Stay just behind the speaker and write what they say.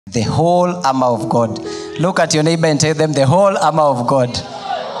the whole armor of God. Look at your neighbor and tell them the whole armor of God.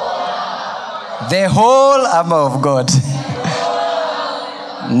 The whole armor of God.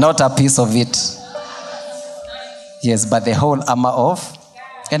 Not a piece of it. Yes, but the whole armor of.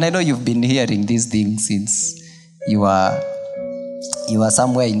 And I know you've been hearing these things since you are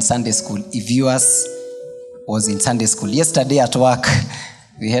somewhere in Sunday school. If yours was in Sunday school. Yesterday at work,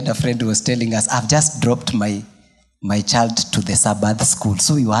 we had a friend who was telling us, I've just dropped my child to the Sabbath school.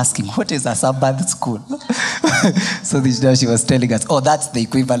 So we were asking, what is a Sabbath school? So this day she was telling us, that's the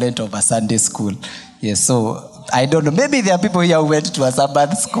equivalent of a Sunday school. Yes, so I don't know. Maybe there are people here who went to a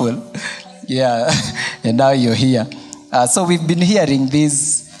Sabbath school. Yeah, and now you're here. So we've been hearing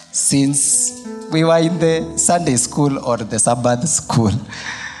this since we were in the Sunday school or the Sabbath school.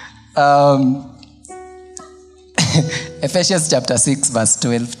 Ephesians chapter 6, verse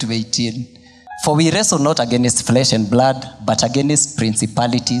 12 to 18. For we wrestle not against flesh and blood, but against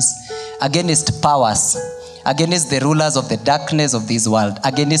principalities, against powers, against the rulers of the darkness of this world,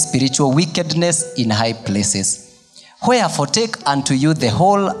 against spiritual wickedness in high places. Wherefore take unto you the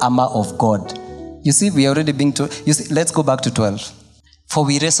whole armor of God. You see, we already been to, let's go back to 12. For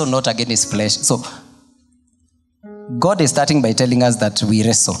we wrestle not against flesh. So, God is starting by telling us that we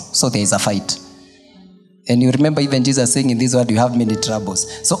wrestle. So there is a fight. And you remember even Jesus saying in this word, you have many troubles.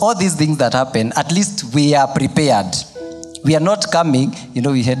 So all these things that happen, at least we are prepared. We are not coming.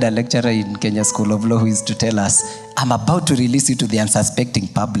 We had a lecturer in Kenya School of Law who used to tell us, I'm about to release you to the unsuspecting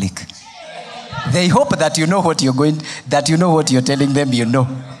public. They hope that you know what you're telling them,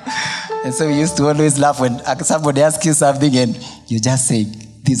 And so we used to always laugh when somebody asks you something and you just say,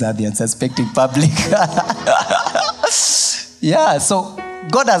 these are the unsuspecting public. Yeah, so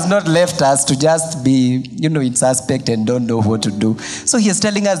God has not left us to just be, in suspect and don't know what to do. So he is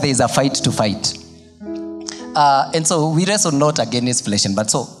telling us there is a fight to fight. And so we wrestle not against flesh and blood.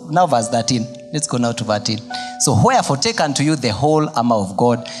 So now verse 13. Let's go now to 13. So wherefore take unto you the whole armor of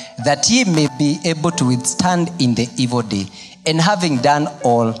God, that ye may be able to withstand in the evil day, and having done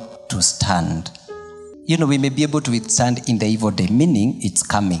all, to stand. We may be able to withstand in the evil day, meaning it's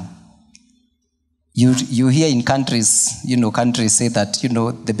coming. You hear in countries, countries say that,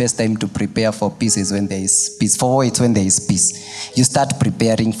 the best time to prepare for peace is when there is peace. For war, it's when there is peace. You start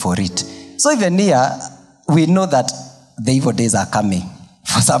preparing for it. So even here, we know that the evil days are coming.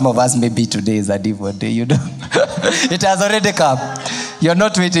 For some of us, maybe today is an evil day, It has already come. You're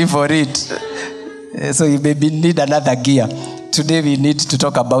not waiting for it. So you maybe need another gear. Today we need to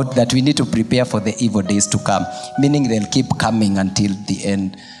talk about that we need to prepare for the evil days to come. Meaning they'll keep coming until the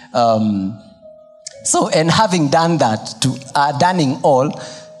end. So, and having done that, done all,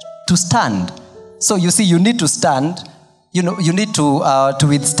 to stand. So you see, you need to stand. You need to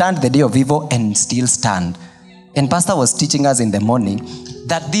withstand the day of evil and still stand. And Pastor was teaching us in the morning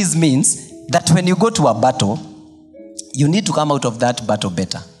that this means that when you go to a battle, you need to come out of that battle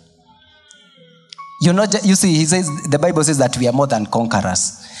better. You see, the Bible says that we are more than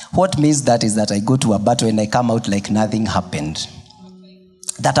conquerors. What means that is that I go to a battle and I come out like nothing happened.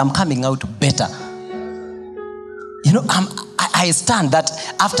 That I'm coming out better. I stand that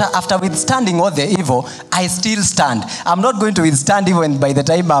after withstanding all the evil, I still stand. I'm not going to withstand evil and by the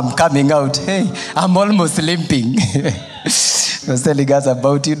time I'm coming out, hey, I'm almost limping. I was telling us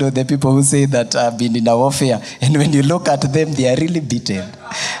about, the people who say that I've been in a warfare. And when you look at them, they are really beaten.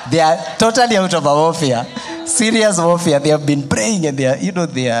 They are totally out of a warfare. Serious warfare. They have been praying and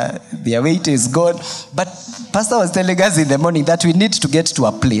their weight is gone. But Pastor was telling us in the morning that we need to get to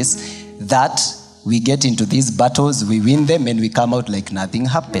a place that we get into these battles, we win them, and we come out like nothing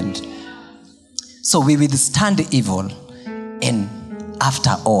happened. So we withstand evil, and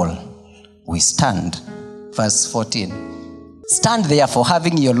after all, we stand. Verse 14. Stand therefore,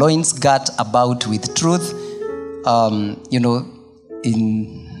 having your loins girt about with truth.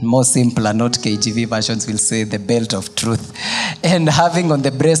 In more simpler, not KJV versions will say the belt of truth. And having on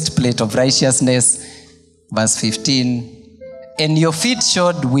the breastplate of righteousness. Verse 15. And your feet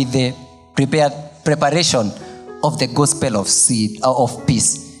shod with the preparation of the gospel of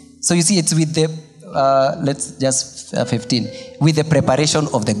peace. So you see, it's with the, 15. With the preparation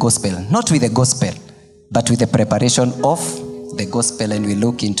of the gospel. Not with the gospel, but with the preparation of the gospel, and we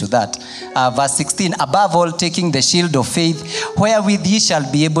look into that. Verse 16, above all, taking the shield of faith, wherewith ye shall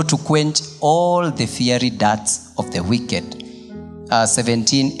be able to quench all the fiery darts of the wicked.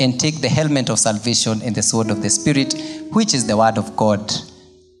 17, and take the helmet of salvation and the sword of the Spirit, which is the word of God.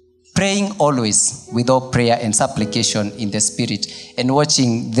 Praying always with all prayer and supplication in the Spirit, and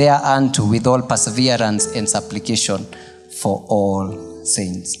watching thereunto with all perseverance and supplication for all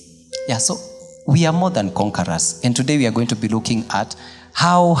saints. Yeah, so we are more than conquerors. And today we are going to be looking at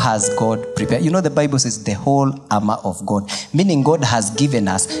How has God prepared? The Bible says the whole armor of God, meaning God has given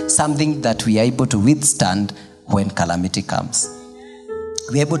us something that we are able to withstand when calamity comes.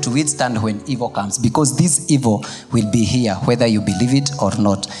 We are able to withstand when evil comes, because this evil will be here, whether you believe it or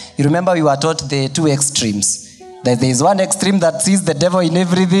not. You remember we were taught the two extremes. That there is one extreme that sees the devil in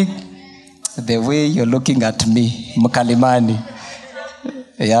everything. The way you're looking at me, Mkalimani.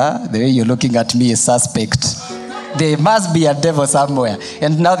 Yeah, the way you're looking at me is suspect. There must be a devil somewhere.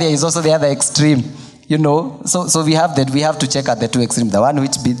 And now there is also the other extreme. So we have that. We have to check at the two extremes. The one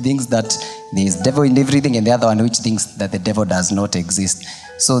which thinks that there is devil in everything, and the other one which thinks that the devil does not exist.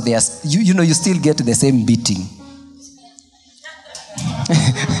 So there's, you still get the same beating.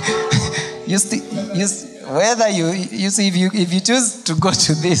 Whether you see, if you choose to go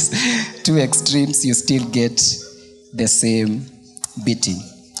to these two extremes, you still get the same beating.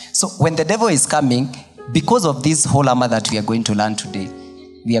 So when the devil is coming, because of this whole armor that we are going to learn today,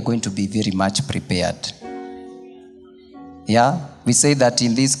 we are going to be very much prepared. Yeah? We say that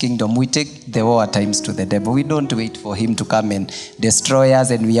in this kingdom, we take the war at times to the devil. We don't wait for him to come and destroy us,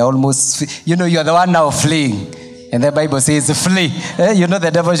 and we are almost, you are the one now fleeing. And the Bible says, flee.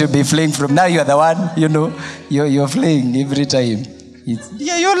 The devil should be fleeing from. Now you are the one, you're fleeing every time.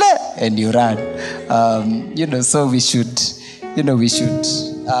 And you run. So we should,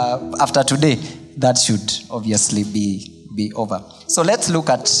 after today, that should obviously be over. So let's look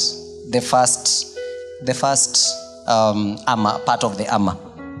at the first armor, part of the armor.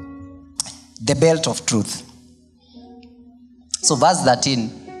 The belt of truth. So verse 13,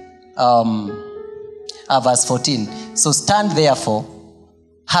 verse 14. So stand therefore,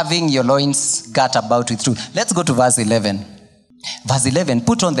 having your loins girt about with truth. Let's go to verse 11. Verse 11,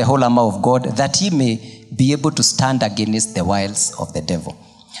 put on the whole armor of God, that ye may be able to stand against the wiles of the devil.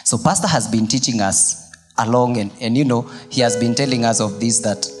 So Pastor has been teaching us along, and he has been telling us of this,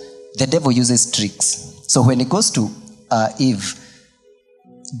 that the devil uses tricks. So when it goes to Eve,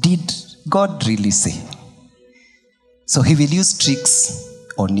 did God really say? So he will use tricks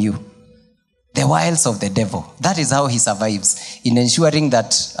on you. The wiles of the devil. That is how he survives, in ensuring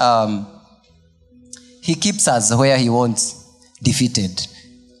that he keeps us where he wants, defeated.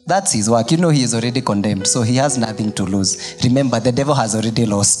 That's his work. He is already condemned, so he has nothing to lose. Remember, the devil has already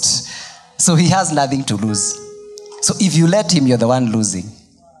lost, so he has nothing to lose. So if you let him, you're the one losing.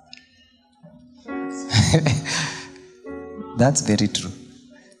 That's very true.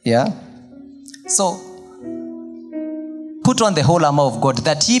 Yeah? So, put on the whole armor of God,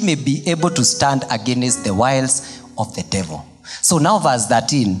 that ye may be able to stand against the wiles of the devil. So now verse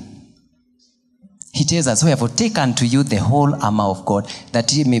 13, he tells us, wherefore take unto you the whole armor of God,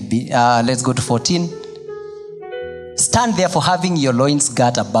 that ye may be, let's go to 14. Stand therefore, having your loins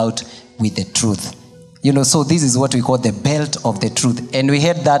girt about with the truth. So this is what we call the belt of the truth. And we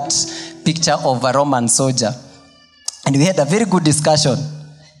had that picture of a Roman soldier. And we had a very good discussion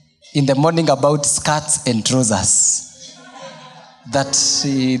in the morning about skirts and trousers. That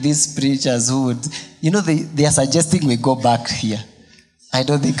these preachers who would, they are suggesting we go back here. I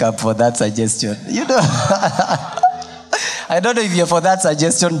don't think I'm for that suggestion. I don't know if you're for that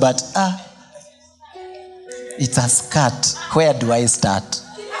suggestion, but it's a skirt. Where do I start?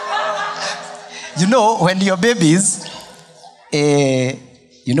 When you're babies,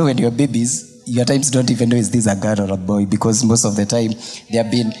 you at times don't even know is this a girl or a boy, because most of the time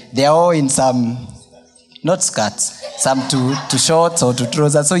they are all in some, not skirts, some to shorts or to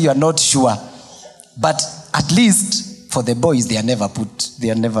trousers, so you are not sure. But at least for the boys, they never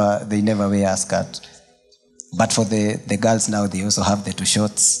wear a skirt. But for the girls now, they also have the two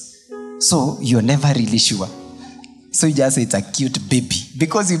shorts. So you're never really sure. So you just say it's a cute baby,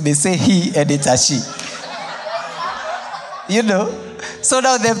 because you may say he and it's a she. So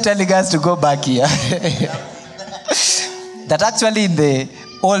now they're telling us to go back here. That actually in the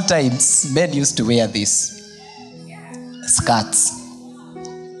old times, men used to wear these skirts.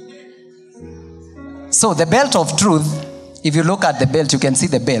 So the belt of truth, if you look at the belt, you can see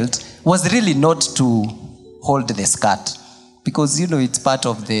the belt was really not to hold the skirt. Because, it's part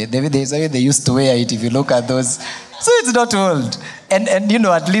of there's a way they used to wear it, if you look at those. So it's not old. And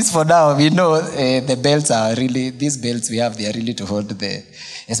at least for now, we know the belts are really, these belts we have, they are really to hold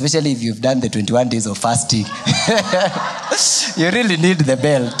especially if you've done the 21 days of fasting. You really need the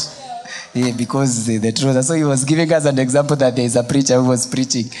belt. Because the trouser. So he was giving us an example that there is a preacher who was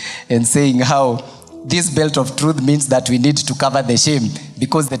preaching and saying how this belt of truth means that we need to cover the shame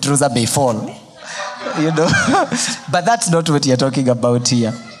because the trouser may fall. But that's not what you're talking about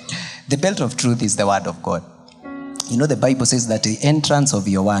here. The belt of truth is the word of God. The Bible says that the entrance of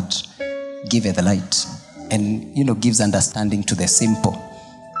your word giveth light, and gives understanding to the simple.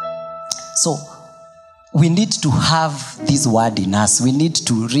 So we need to have this word in us. We need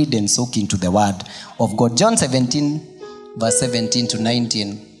to read and soak into the word of God. John 17, verse 17 to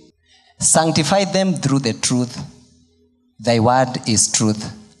 19. Sanctify them through the truth. Thy word is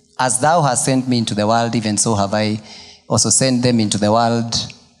truth. As thou hast sent me into the world, even so have I also sent them into the world.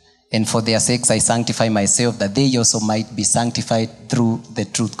 And for their sakes I sanctify myself, that they also might be sanctified through the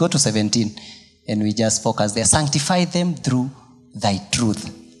truth. Go to 17, and we just focus there. Sanctify them through thy truth.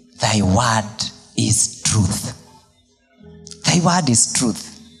 Thy word is truth. Thy word is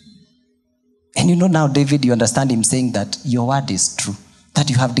truth. And now, David, you understand him saying that your word is true. That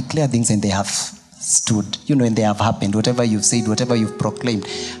you have declared things and they have stood, and they have happened. Whatever you've said, whatever you've proclaimed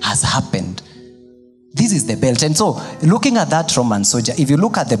has happened. This is the belt. And so, looking at that Roman soldier, if you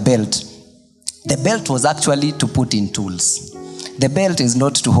look at the belt was actually to put in tools. The belt is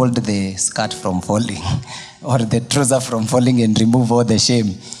not to hold the skirt from falling or the trouser from falling and remove all the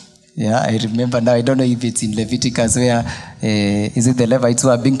shame. Yeah, I remember now, I don't know if it's in Leviticus where, is it the Levites who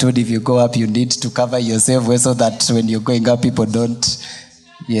are being told if you go up, you need to cover yourself so that when you're going up, people don't.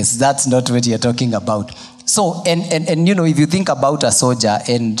 Yes, that's not what you're talking about. So, and if you think about a soldier,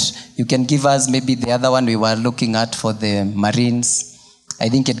 and you can give us maybe the other one we were looking at for the Marines, I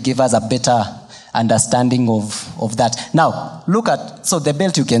think it gave us a better understanding of that. Now, look at, so the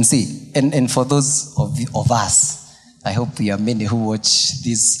belt you can see, and for those of us, I hope we are many who watch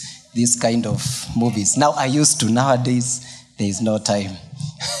these kind of movies. Now, nowadays, there is no time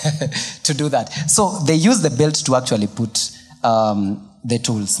to do that. So they use the belt to actually put the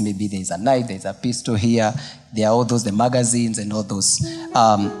tools. Maybe there's a knife, there's a pistol here, there are all those, the magazines and all those.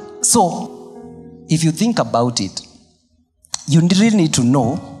 So if you think about it, you really need to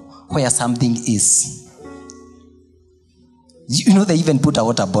know where something is. They even put a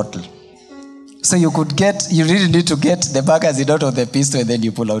water bottle. So you really need to get the magazine out of the pistol, and then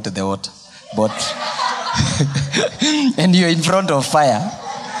you pull out the water bottle. And you're in front of fire.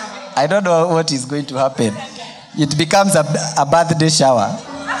 I don't know what is going to happen. It becomes a birthday shower.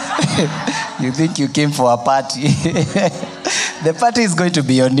 You think you came for a party. The party is going to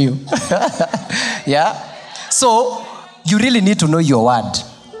be on you. Yeah? So, you really need to know your word.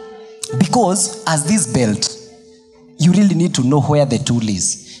 Because as this belt, you really need to know where the tool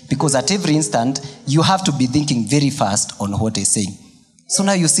is. Because at every instant, you have to be thinking very fast on what he's saying. So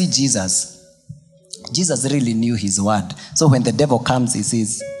now you see Jesus. Jesus really knew his word. So when the devil comes, he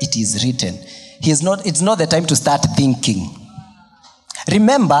says, it is written. It's not the time to start thinking.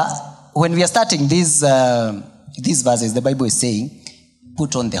 Remember, when we are starting these verses, the Bible is saying,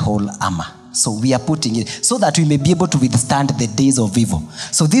 put on the whole armor. So we are putting it so that we may be able to withstand the days of evil.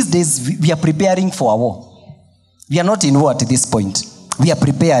 So these days, we are preparing for a war. We are not in war at this point. We are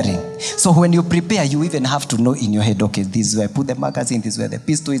preparing. So when you prepare, you even have to know in your head, okay, this is where I put the magazine, this is where the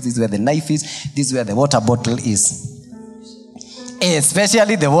pistol is, this is where the knife is, this is where the water bottle is.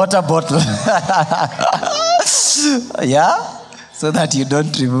 Especially the water bottle. Yeah? So that you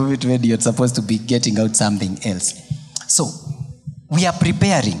don't remove it when you're supposed to be getting out something else. So, we are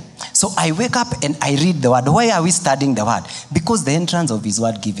preparing. So I wake up and I read the word. Why are we studying the word? Because the entrance of his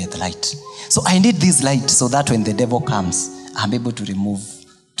word giveth light. So I need this light so that when the devil comes, I'm able to remove,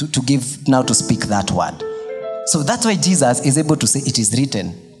 to speak that word. So that's why Jesus is able to say it is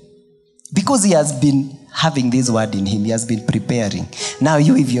written. Because he has been having this word in him, he has been preparing. Now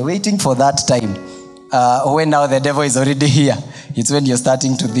if you're waiting for that time, when now the devil is already here, it's when you're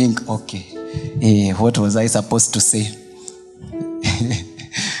starting to think, okay, what was I supposed to say?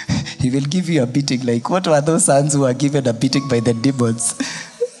 He will give you a beating. Like, what were those sons who were given a beating by the demons?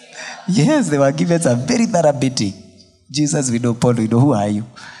 Yes, they were given a very thorough beating. Jesus, we know. Paul, we know. Who are you?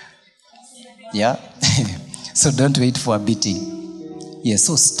 Yeah? So don't wait for a beating. Yes,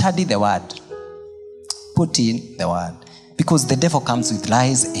 so study the word. Put in the word. Because the devil comes with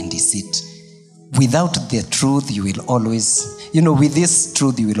lies and deceit. Without the truth, you will always, with this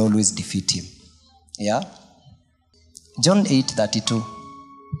truth, you will always defeat him. Yeah? John 8:32.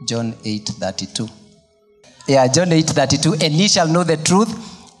 John 8:32. Yeah, John 8:32. And ye shall know the truth,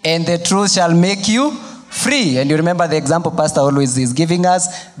 and the truth shall make you free. And you remember the example Pastor always is giving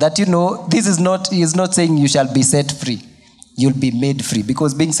us, that this is not, he is not saying you shall be set free. You'll be made free.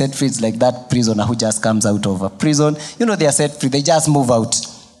 Because being set free is like that prisoner who just comes out of a prison. They are set free. They just move out.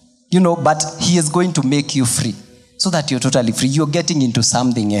 But he is going to make you free. So that you're totally free. You're getting into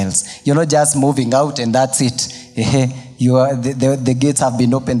something else. You're not just moving out and that's it. The gates have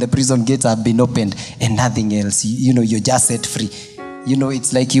been opened. The prison gates have been opened. And nothing else. You're just set free.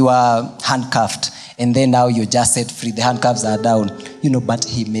 It's like you are handcuffed and then now you're just set free. The handcuffs are down, but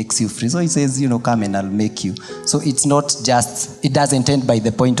he makes you free. So he says, come and I'll make you. So it's not just, it doesn't end by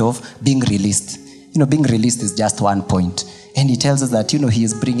the point of being released. Being released is just one point. And he tells us that, he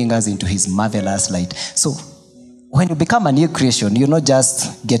is bringing us into his marvelous light. So when you become a new creation, you're not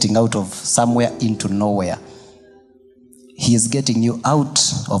just getting out of somewhere into nowhere. He is getting you out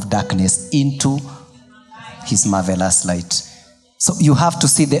of darkness into his marvelous light. So you have to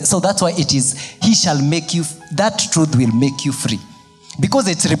see that. So that's why it is, he shall make you, that truth will make you free. Because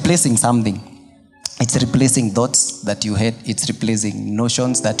it's replacing something. It's replacing thoughts that you had. It's replacing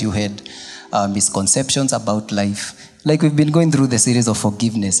notions that you had, misconceptions about life. Like we've been going through the series of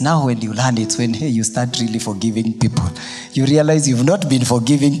forgiveness. Now when you learn, it's when you start really forgiving people. You realize you've not been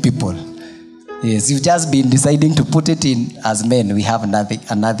forgiving people. Yes, you've just been deciding to put it in. As men, we have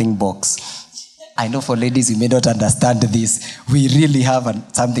a nothing box. I know for ladies, you may not understand this. We really have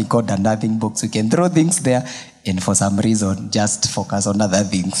something called a nothing box. We can throw things there and for some reason just focus on other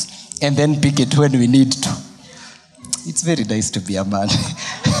things and then pick it when we need to. It's very nice to be a man.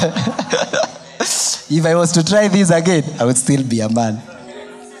 If I was to try this again, I would still be a man.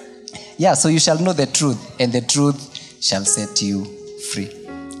 Yeah, so you shall know the truth, and the truth shall set you free.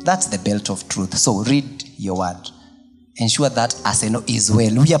 That's the belt of truth. So read your word. Ensure that Arsenal is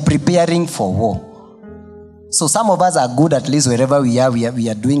well. We are preparing for war. So some of us are good, at least wherever we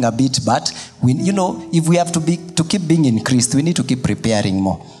are doing a bit, but if we have to keep being increased, we need to keep preparing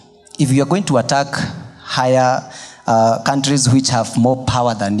more. If you are going to attack higher countries which have more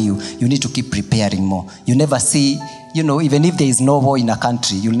power than you need to keep preparing more. You never see, even if there is no war in a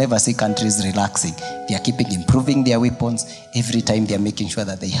country, you'll never see countries relaxing. They are keeping improving their weapons. Every time they are making sure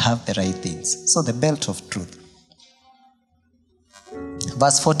that they have the right things. So the belt of truth.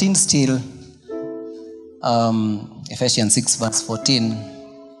 Verse 14 still, Ephesians 6 verse 14.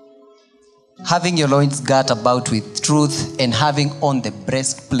 Having your loins girt about with truth and having on the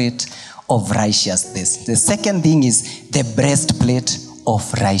breastplate of righteousness. The second thing is the breastplate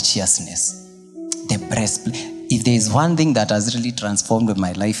of righteousness. The breastplate. If there is one thing that has really transformed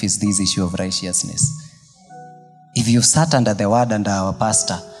my life, is this issue of righteousness. If you've sat under the word under our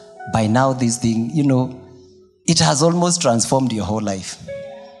pastor, by now this thing, it has almost transformed your whole life.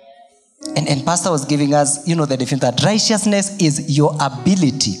 And pastor was giving us, the definition that righteousness is your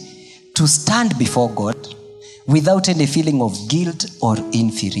ability to stand before God without any feeling of guilt or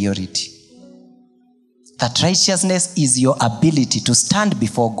inferiority. That righteousness is your ability to stand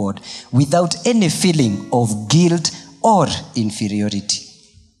before God without any feeling of guilt or inferiority.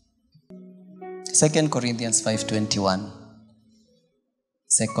 2 Corinthians 5:21.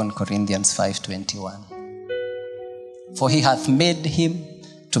 2 Corinthians 5:21. For he hath made him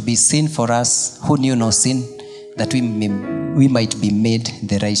to be sin for us who knew no sin, that we might be made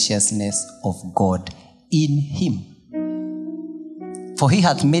the righteousness of God in him. For he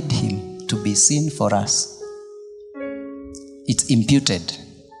hath made him to be sin for us. It's imputed.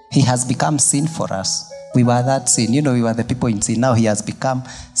 He has become sin for us. We were that sin. We were the people in sin. Now he has become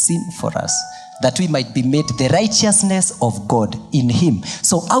sin for us, that we might be made the righteousness of God in him.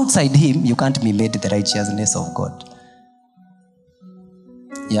 So outside him, you can't be made the righteousness of God.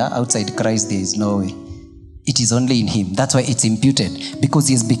 Yeah, outside Christ, there is no way. It is only in him. That's why it's imputed, because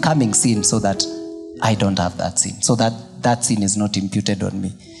he is becoming sin so that I don't have that sin. So that sin is not imputed on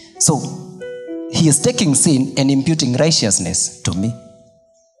me. So he is taking sin and imputing righteousness to me.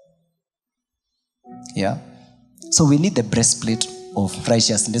 Yeah. So we need the breastplate of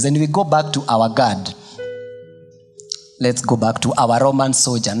righteousness. And we go back to our guard. Let's go back to our Roman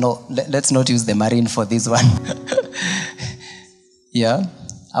soldier. No, let's not use the Marine for this one. Yeah.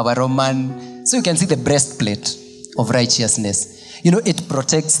 Our Roman. So you can see the breastplate of righteousness. It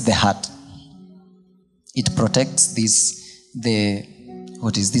protects the heart. It protects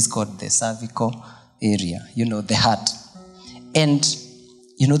what is this called? The cervical area. The heart. And,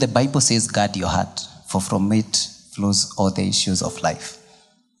 the Bible says, guard your heart, for from it flows all the issues of life.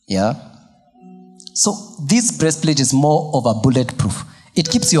 Yeah? So this breastplate is more of a bulletproof. It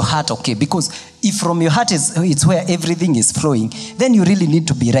keeps your heart okay, because if from your heart it's where everything is flowing, then you really need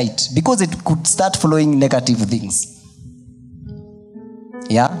to be right, because it could start flowing negative things.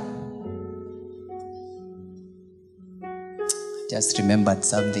 Yeah? Just remembered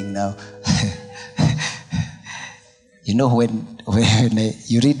something now. When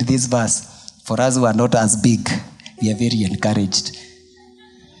you read this verse, for us who are not as big, we are very encouraged.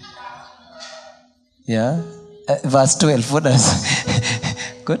 Yeah? Verse 12, what does?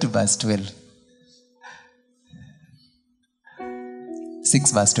 Go to verse 12.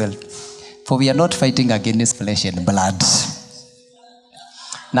 6 verse 12. For we are not fighting against flesh and blood.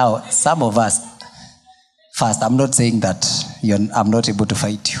 Now, some of us, First, I'm not saying that I'm not able to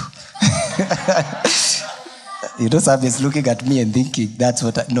fight you. Some is looking at me and thinking, that's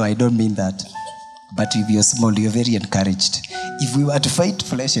what no, I don't mean that. But if you're small, you're very encouraged. If we were to fight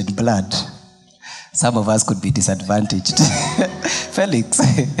flesh and blood, some of us could be disadvantaged. Felix.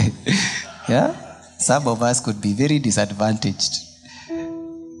 Yeah? Some of us could be very disadvantaged.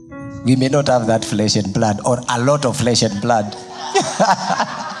 We may not have that flesh and blood, or a lot of flesh and blood.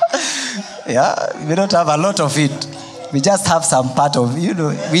 Yeah? We don't have a lot of it. We just have some part of,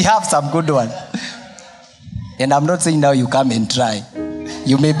 we have some good one. And I'm not saying now you come and try.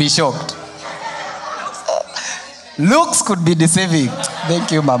 You may be shocked. Looks could be deceiving.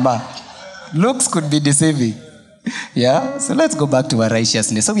 Thank you, Mama. Looks could be deceiving. Yeah? So let's go back to our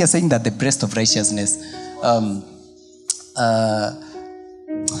righteousness. So we are saying that the breast of righteousness,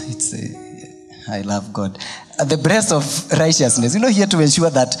 I love God. The breast of righteousness, here to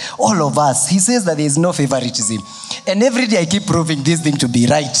ensure that all of us, he says that there is no favoritism. And every day I keep proving this thing to be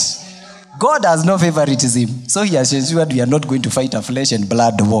right. God has no favoritism. So he has ensured we are not going to fight a flesh and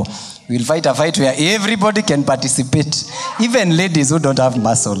blood war. We'll fight a fight where everybody can participate. Even ladies who don't have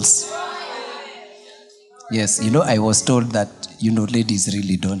muscles. Yes, I was told that, ladies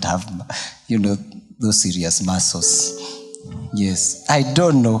really don't have, those serious muscles. Yes, I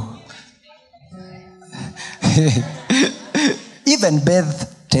don't know. Even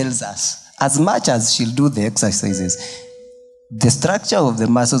Beth tells us, as much as she'll do the exercises, the structure of the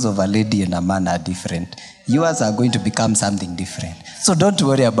muscles of a lady and a man are different. Yours are going to become something different. So don't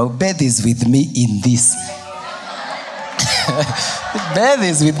worry about Beth is with me in this. Beth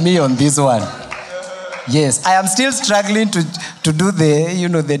is with me on this one. Yes, I am still struggling to do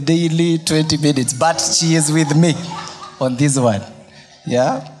the daily 20 minutes, but she is with me on this one.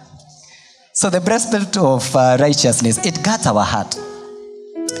 Yeah? So the breastplate of righteousness, it guards our heart.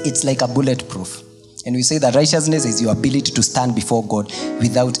 It's like a bulletproof. And we say that righteousness is your ability to stand before God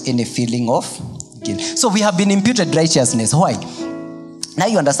without any feeling of guilt. So we have been imputed righteousness. Why? Now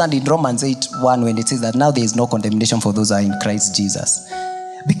you understand in Romans 8:1 when it says that now there is no condemnation for those who are in Christ Jesus.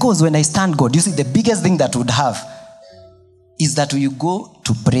 Because when I stand God, you see the biggest thing that would have is that when you go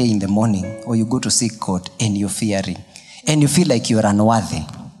to pray in the morning or you go to seek God and you're fearing and you feel like you're unworthy,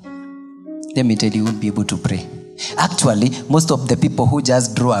 let me tell you, you won't be able to pray. Actually, most of the people who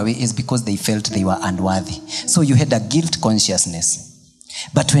just draw away is because they felt they were unworthy. So you had a guilt consciousness.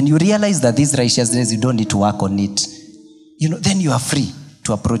 But when you realize that this righteousness, you don't need to work on it, then you are free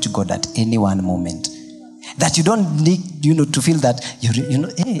to approach God at any one moment. That you don't need, to feel that,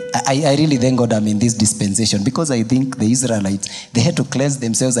 hey, I really thank God I'm in this dispensation, because I think the Israelites, they had to cleanse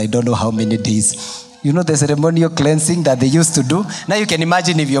themselves I don't know how many days. The ceremonial cleansing that they used to do. Now you can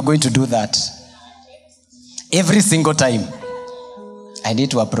imagine if you're going to do that. Every single time, I need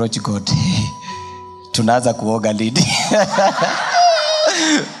to approach God. Tunaanza kuoga lidi.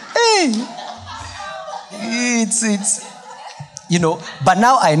 Hey. It's but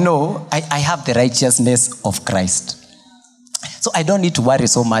now I know I have the righteousness of Christ. So I don't need to worry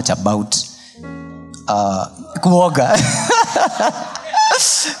so much about kuoga.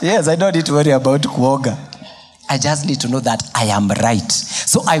 Yes, I don't need to worry about kuoga. I just need to know that I am right.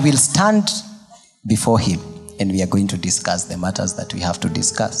 So I will stand before him. And we are going to discuss the matters that we have to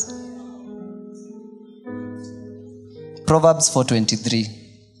discuss. Proverbs 4:23.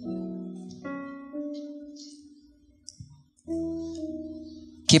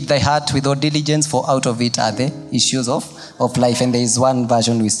 Keep thy heart with all diligence, for out of it are the issues of life. And there is one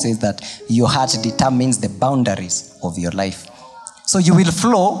version which says that your heart determines the boundaries of your life. So you will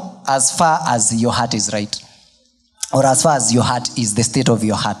flow as far as your heart is right. Or as far as your heart is the state of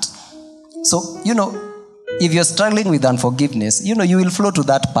your heart. So, if you're struggling with unforgiveness, you will flow to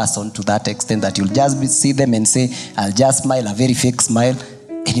that person to that extent that you'll just see them and say, I'll just smile, a very fake smile.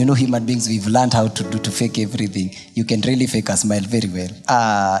 And human beings, we've learned how to fake everything. You can really fake a smile very well.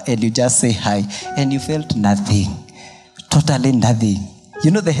 And you just say hi. And you felt nothing. Totally nothing.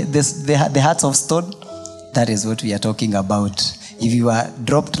 The hearts of stone? That is what we are talking about. If you are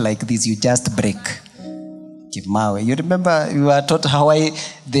dropped like this, you just break. You remember you were taught how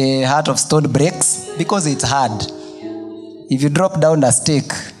the heart of stone breaks? Because it's hard. If you drop down a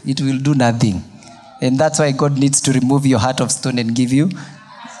stake, it will do nothing. And that's why God needs to remove your heart of stone and give you.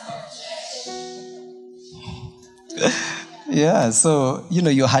 Yeah, so,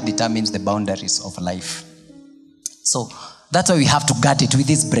 your heart determines the boundaries of life. So, that's why we have to guard it with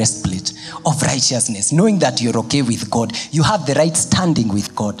this breastplate of righteousness, knowing that you're okay with God. You have the right standing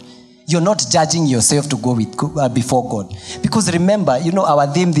with God. You're not judging yourself to go before God. Because remember, our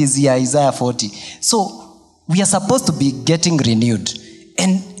theme this year, Isaiah 40. So, we are supposed to be getting renewed.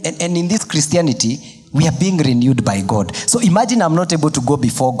 And in this Christianity, We are being renewed by God. So imagine I'm not able to go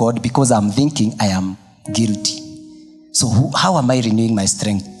before God because I'm thinking I am guilty. So how am I renewing my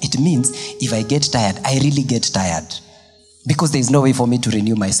strength? It means if I get tired, I really get tired. Because there is no way for me to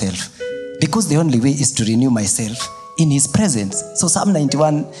renew myself. Because the only way is to renew myself in his presence. So Psalm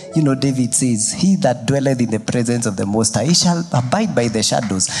 91, David says, he that dwelleth in the presence of the Most High, he shall abide by the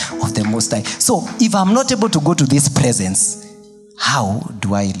shadows of the Most High. So if I'm not able to go to this presence, how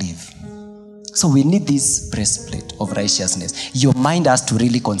do I live? So we need this breastplate of righteousness. Your mind has to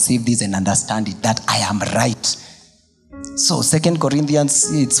really conceive this and understand it, that I am right. So 2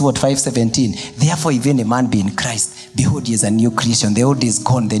 Corinthians, it's 5:17. Therefore, if any man be in Christ, behold, he is a new creation. The old is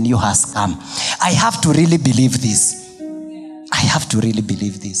gone, the new has come. I have to really believe this. I have to really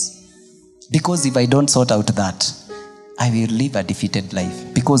believe this. Because if I don't sort out that, I will live a defeated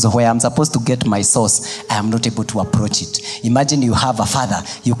life. Because where I'm supposed to get my source, I am not able to approach it. Imagine you have a father.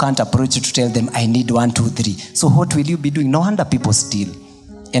 You can't approach it to tell them, I need 1, 2, 3. So what will you be doing? No wonder people steal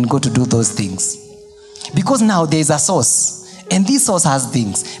and go to do those things. Because now there is a source. And this source has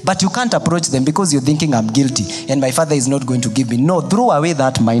things. But you can't approach them because you're thinking I'm guilty. And my father is not going to give me. No, throw away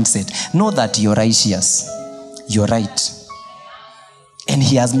that mindset. Know that you're righteous. You're right. And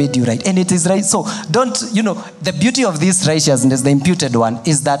he has made you right. And it is right. So the beauty of this righteousness, the imputed one,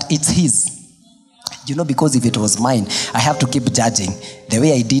 is that it's his. Because if it was mine, I have to keep judging. The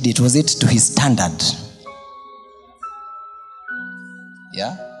way I did it, was it to his standard?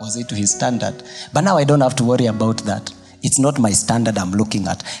 Yeah? Was it to his standard? But now I don't have to worry about that. It's not my standard I'm looking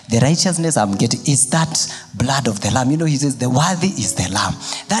at. The righteousness I'm getting is that blood of the Lamb. He says, the worthy is the Lamb.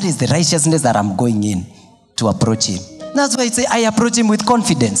 That is the righteousness that I'm going in to approach him. That's why I say I approach him with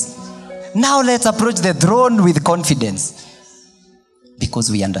confidence. Now let's approach the throne with confidence. Because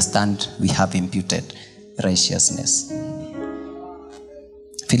we understand we have imputed righteousness.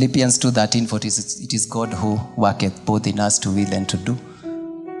 Philippians 2:13-14, it is God who worketh both in us to will and to do.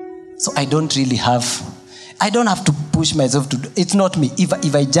 So I don't have to push myself to do. It's not me.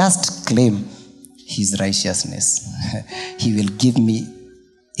 If I just claim his righteousness, he will give me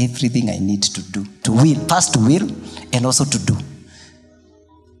everything I need to do. To will. First to will and also to do.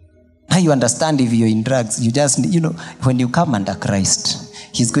 Now you understand if you're in drugs, you just, when you come under Christ,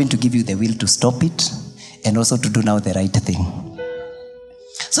 he's going to give you the will to stop it and also to do now the right thing.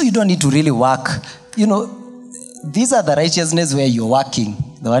 So you don't need to really work. These are the righteousness where you're working.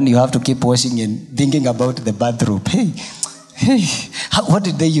 The one you have to keep washing and thinking about the bathroom. Hey, what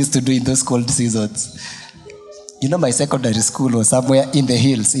did they used to do in those cold seasons? My secondary school was somewhere in the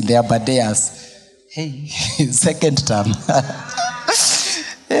hills, in the Abadeas. Hey, second term.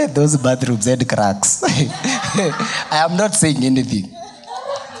 Hey, those bathrooms had cracks. I am not saying anything,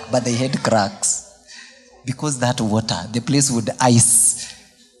 but they had cracks. Because that water, the place would ice.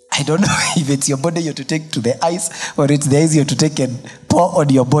 I don't know if it's your body you have to take to the ice or it's the ice you have to take and pour on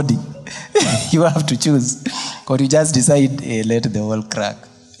your body. You have to choose. Or you just decide, let the whole crack.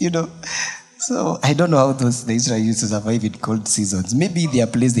 So I don't know how the Israelites used to survive in cold seasons. Maybe their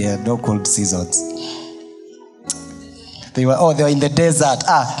place there are no cold seasons. They were in the desert.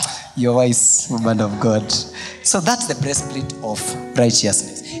 You're wise, woman of God. So that's the breastplate of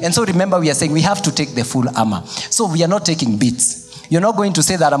righteousness. And so remember, we are saying we have to take the full armor. So we are not taking bits. You're not going to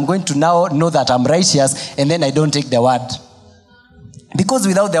say that I'm going to now know that I'm righteous and then I don't take the word. Because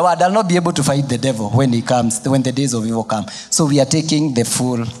without the word, I'll not be able to fight the devil when he comes, when the days of evil come. So we are taking the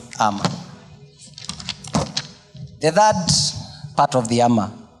full armor. The third part of the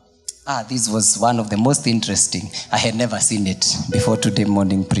armor. This was one of the most interesting. I had never seen it before today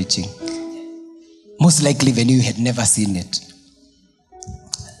morning preaching. Most likely when you had never seen it.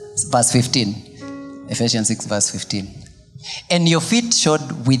 Verse 15. Ephesians 6 verse 15. And your feet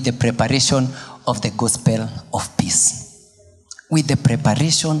shod with the preparation of the gospel of peace. With the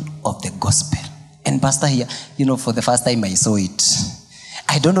preparation of the gospel. And Pastor here, for the first time I saw it.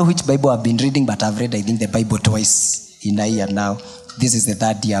 I don't know which Bible I've been reading, but I've read, I think, the Bible twice in a year now. This is the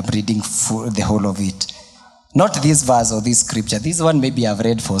third year I'm reading the whole of it. Not this verse or this scripture. This one maybe I've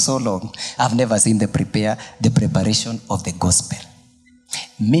read for so long. I've never seen the preparation of the gospel.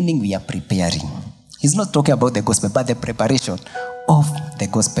 Meaning we are preparing. He's not talking about the gospel, but the preparation of the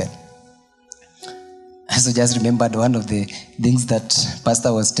gospel. So just remembered one of the things that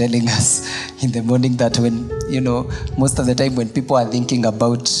Pastor was telling us in the morning, that when, most of the time when people are thinking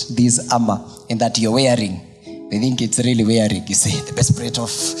about this armor and that you're wearing, they think it's really wearing. You say the breastplate of,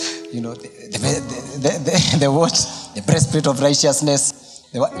 the what? The breastplate of righteousness.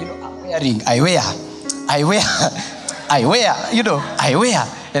 I'm wearing, I wear,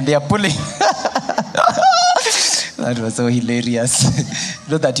 and they are pulling. That was so hilarious.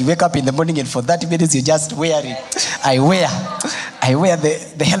 You know that you wake up in the morning and for 30 minutes you just wear it. I wear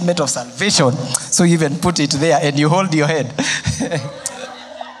the helmet of salvation. So you even put it there and you hold your head.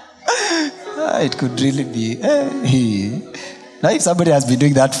 It could really be. Now if somebody has been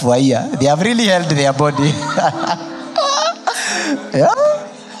doing that for a year, they have really held their body. Yeah?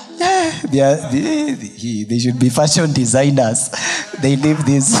 They should be fashion designers. They live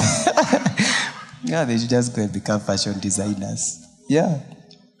this. Yeah, they should just go and become fashion designers. Yeah.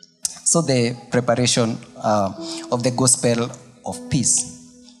 So the preparation of the gospel of peace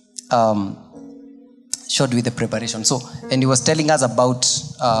showed with the preparation. So, and he was telling us about,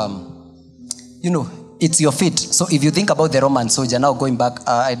 it's your feet. So if you think about the Roman soldier, now going back,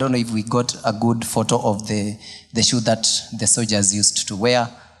 I don't know if we got a good photo of the shoe that the soldiers used to wear.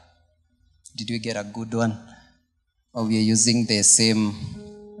 Did we get a good one? Or we are using the same?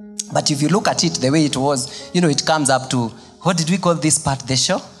 But if you look at it the way it was, it comes up to, what did we call this part? The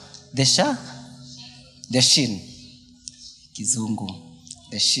shin. Kizungu.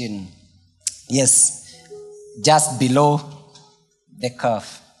 The shin. Yes. Just below the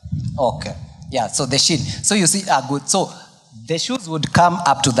calf. Okay. Yeah, so the shin. So you see, good. So the shoes would come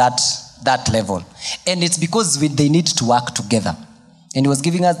up to that level. And it's because they need to work together. And he was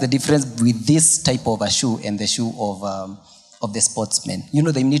giving us the difference with this type of a shoe and the shoe of the sportsmen.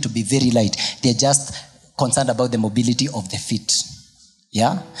 They need to be very light. They're just concerned about the mobility of the feet.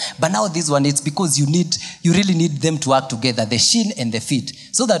 Yeah? But now this one, it's because you really need them to work together, the shin and the feet.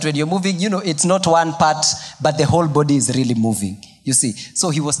 So that when you're moving, it's not one part, but the whole body is really moving. You see? So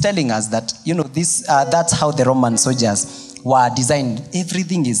he was telling us that, that's how the Roman soldiers were designed.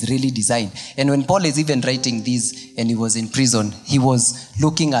 Everything is really designed. And when Paul is even writing this and he was in prison, he was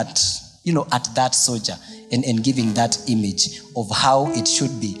looking at, at that soldier and giving that image of how it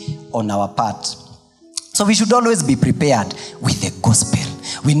should be on our part. So we should always be prepared with the gospel.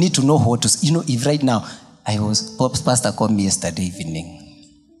 We need to know how to, if right now, Pop's pastor called me yesterday evening.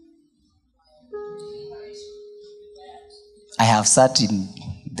 I have sat in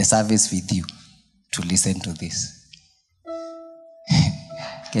the service with you to listen to this.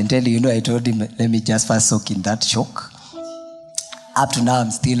 I can tell you, I told him, let me just first soak in that shock. Up to now,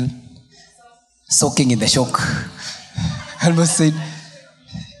 I'm still soaking in the shock. I almost said,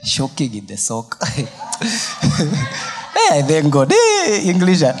 shocking in the sock. Hey, thank God. Hey,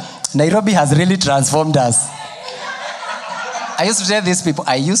 English. Nairobi has really transformed us. I used to tell these people,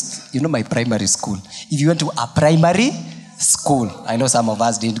 my primary school. If you went to a primary school, I know some of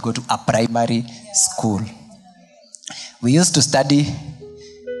us didn't go to a primary school. We used to study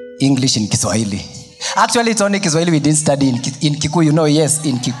English in Kiswahili. Actually, it's only Kiswahili we didn't study in Kikuyu. Yes,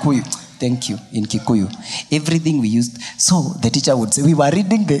 in Kikuyu. Thank you, in Kikuyu. Everything we used. So the teacher would say, we were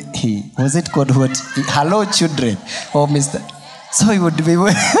reading was it called what? Hello, children. Oh, Mr. So we would.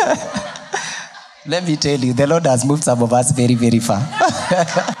 Let me tell you, the Lord has moved some of us very, very far.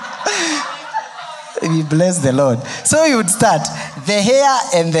 We bless the Lord. So you would start the hair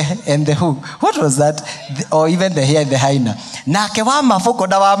and the who. What was that? Or even the hair and the hyena. Let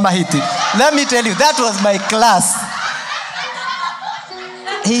me tell you, that was my class.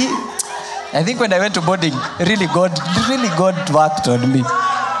 I think when I went to boarding, really God worked on me.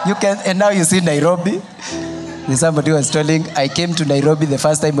 And now you see Nairobi. Somebody was telling, I came to Nairobi the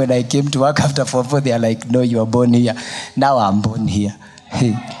first time when I came to work after 4-4, they are like, no, you are born here. Now I'm born here.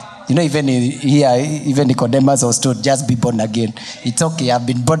 Even here, even Nicodemus was told, just be born again. It's okay, I've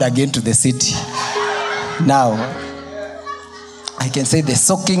been born again to the city. Now, I can say the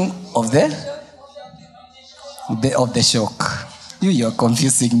soaking of the shock. You are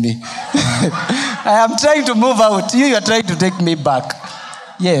confusing me. I am trying to move out. You are trying to take me back.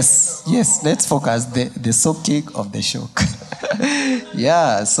 Yes, let's focus. The soaking of the shock.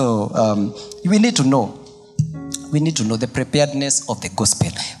 Yeah, so we need to know. We need to know the preparedness of the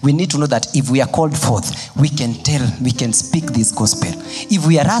gospel. We need to know that if we are called forth, we can speak this gospel. If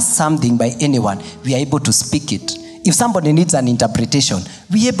we are asked something by anyone, we are able to speak it. If somebody needs an interpretation,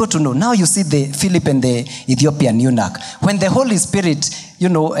 we are able to know. Now you see the Philip and the Ethiopian eunuch. When the Holy Spirit,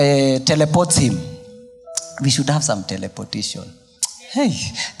 teleports him, we should have some teleportation. Hey,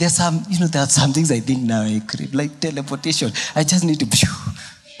 there are some things I think now I crave, like teleportation. I just need to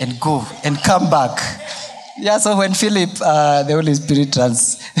and go and come back. Yeah, so when Philip, the Holy Spirit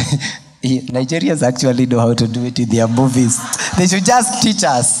Nigerians actually know how to do it in their movies. They should just teach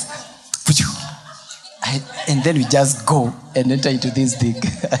us. And then we just go and enter into this thing.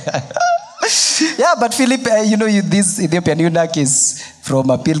 Yeah, but Philip, this Ethiopian eunuch is from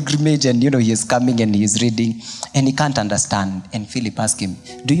a pilgrimage and, he is coming and he is reading and he can't understand. And Philip asked him,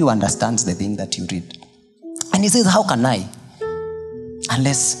 do you understand the thing that you read? And And he says, how can I?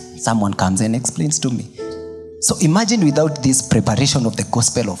 Unless someone comes and explains to me. So imagine without this preparation of the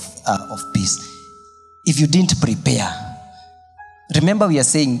gospel of peace, if you didn't prepare. Remember, we are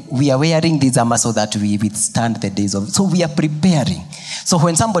saying we are wearing these armor so that we withstand the days of. So we are preparing. So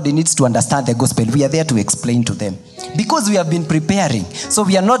when somebody needs to understand the gospel, we are there to explain to them. Because we have been preparing. So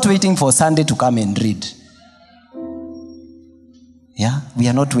we are not waiting for Sunday to come and read. Yeah? We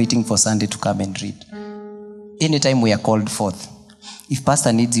are not waiting for Sunday to come and read. Anytime we are called forth. If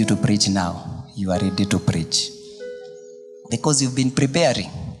pastor needs you to preach now, you are ready to preach. Because you've been preparing.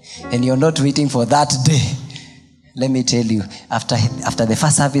 And you're not waiting for that day. Let me tell you, after the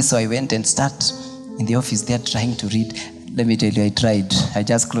first service, so I went and started in the office there trying to read. Let me tell you, I tried. I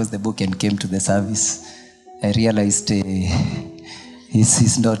just closed the book and came to the service. I realized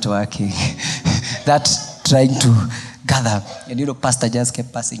it's not working. That trying to gather. And pastor just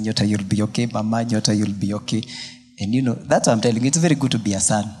kept passing, Nyota, you'll be okay. Mama, Nyota, you'll be okay. And that's what I'm telling you. It's very good to be a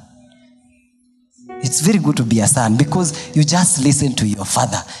son. It's very good to be a son because you just listen to your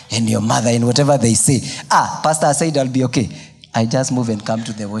father and your mother and whatever they say. Pastor said I'll be okay. I just move and come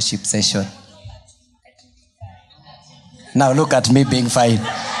to the worship session. Now look at me being fine.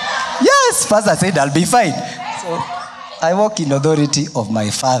 Yes, pastor said I'll be fine. So I walk in authority of my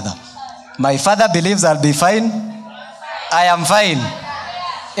father. My father believes I'll be fine. I am fine.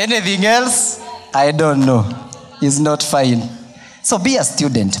 Anything else? I don't know. It's not fine. So be a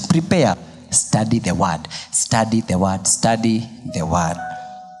student. Prepare. Study the word. Study the word. Study the word.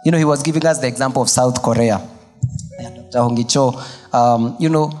 He was giving us the example of South Korea. Dr. Hongicho,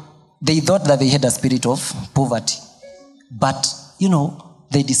 they thought that they had a spirit of poverty. But,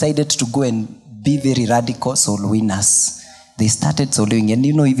 they decided to go and be very radical soul winners. They started soul winning. And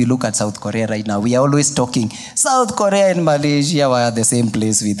if you look at South Korea right now, we are always talking, South Korea and Malaysia were at the same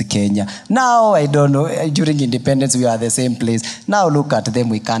place with Kenya. Now, I don't know, during independence, we are at the same place. Now look at them,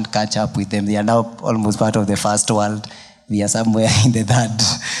 we can't catch up with them. They are now almost part of the first world. We are somewhere in the third.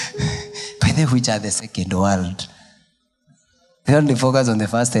 By the way, which are the second world? They only focus on the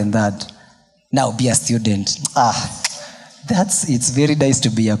first and third. Now be a student. It's very nice to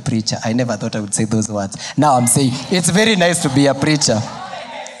be a preacher. I never thought I would say those words. Now I'm saying it's very nice to be a preacher.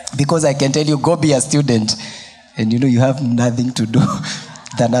 Because I can tell you, go be a student. And you have nothing to do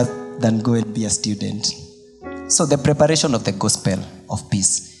than go and be a student. So the preparation of the gospel of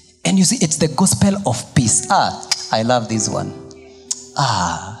peace. And you see, it's the gospel of peace. I love this one.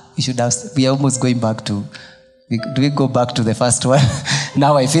 We are almost going back to, do we go back to the first one?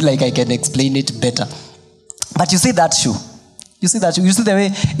 Now I feel like I can explain it better. But you see that shoe? You see that shoe? You see the way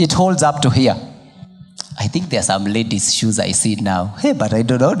it holds up to here? I think there are some ladies' shoes I see now. Hey, but I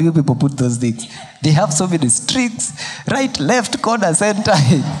don't know. How do you people put those things? They have so many strings. Right, left, corner, center.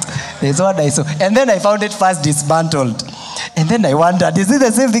 There's one I saw. And then I found it first dismantled. And then I wondered, is it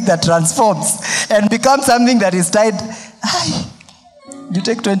the same thing that transforms and becomes something that is tied? You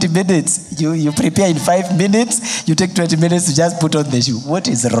take 20 minutes. You prepare in 5 minutes. You take 20 minutes to just put on the shoe. What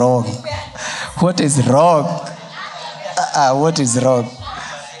is wrong? What is wrong? What is wrong?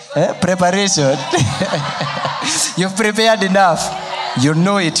 Preparation. You've prepared enough. You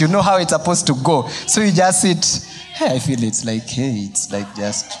know it. You know how it's supposed to go. So you just sit. I feel it's like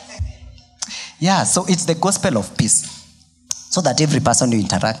just. Yeah, so it's the gospel of peace. So that every person you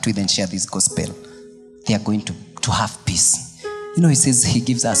interact with and share this gospel, they are going to have peace. He says he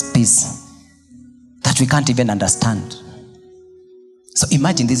gives us peace that we can't even understand. So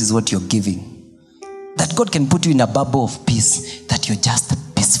imagine this is what you're giving. That God can put you in a bubble of peace, that you're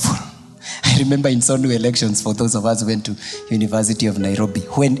just peaceful. I remember in SONU elections, for those of us who went to University of Nairobi,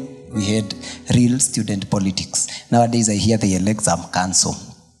 when we had real student politics. Nowadays I hear they elect some council,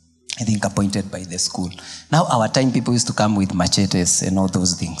 I think appointed by the school. Now our time people used to come with machetes and all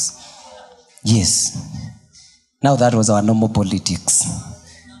those things. Yes. Now that was our normal politics.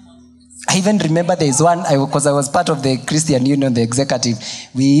 I even remember there is one, because I was part of the Christian Union, the executive,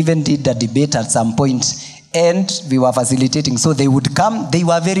 we even did a debate at some point and we were facilitating. So they would come, they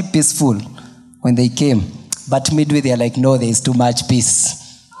were very peaceful when they came. But midway they are like, no, there is too much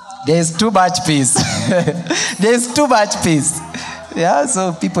peace. There is too much peace. There is too much peace. Yeah,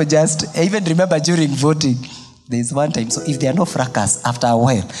 so people just, I even remember during voting, there is one time, so if there are no fracas, after a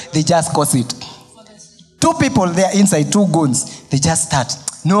while, they just cause it. 2 people there inside, 2 goons, they just start.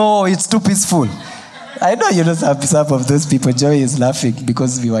 No, it's too peaceful. I know some of those people. Joy is laughing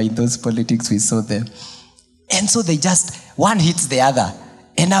because we were in those politics, we saw them. And so they just, one hits the other,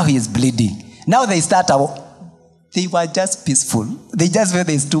 and now he is bleeding. Now they they were just peaceful. They just feel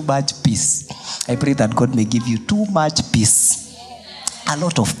there's too much peace. I pray that God may give you too much peace. A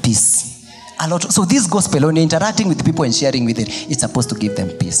lot of peace. a lot. So this gospel, when you're interacting with people and sharing with it, it's supposed to give them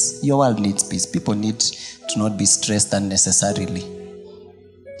peace. Your world needs peace. People need to not be stressed unnecessarily.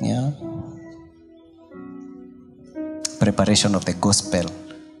 Yeah. Preparation of the gospel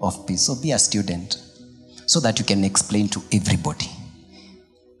of peace. So be a student so that you can explain to everybody.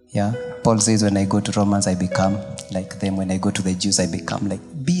 Yeah. Paul says, when I go to Romans, I become like them. When I go to the Jews, I become like.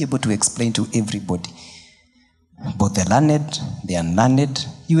 Be able to explain to everybody. Both the learned, the unlearned.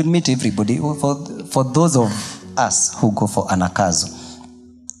 You will meet everybody. For those of us who go for anakazo.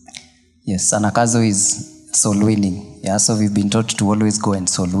 Yes, anakazo is soul winning. Yeah, so we've been taught to always go and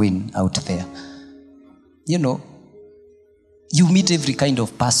soul win out there. You know, you meet every kind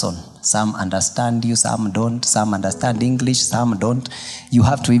of person. Some understand you, some don't. Some understand English, some don't. You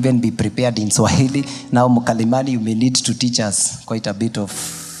have to even be prepared in Swahili. Now, Mkalimani, you may need to teach us quite a bit of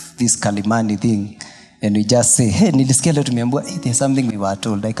this Kalimani thing. And we just say, hey, nilisikia leo tumeambiwa, hey, there's something we were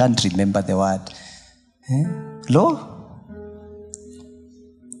told. I can't remember the word. Lo?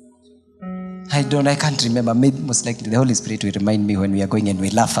 I can't remember. Maybe most likely the Holy Spirit will remind me when we are going and we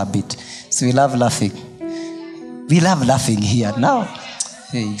laugh a bit. So we love laughing. We love laughing here. Now,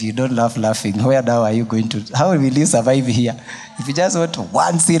 hey, if you don't love laughing, where now are you going to, how will you survive here? If you just want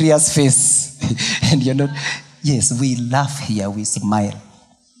one serious face and you're not, yes, we laugh here, we smile.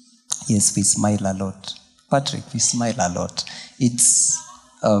 Yes, we smile a lot. Patrick, we smile a lot. It's,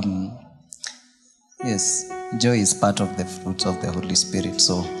 yes, joy is part of the fruits of the Holy Spirit.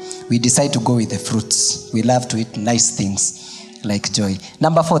 So we decide to go with the fruits. We love to eat nice things like joy.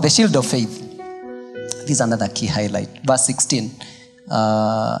 Number 4, the shield of faith. This is another key highlight. Verse 16,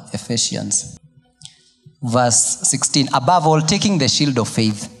 Ephesians. Verse 16, above all, taking the shield of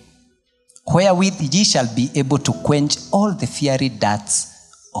faith, wherewith ye shall be able to quench all the fiery darts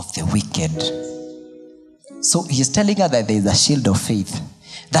of the wicked. So he's telling us that there is a shield of faith,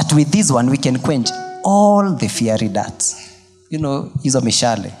 that with this one we can quench all the fiery darts. You know, hizo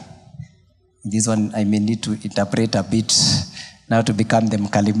mishale. This one I may need to interpret a bit now to become the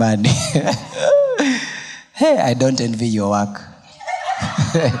mkalimani. Hey, I don't envy your work.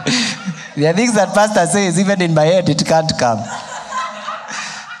 There are things that pastor says, even in my head, it can't come.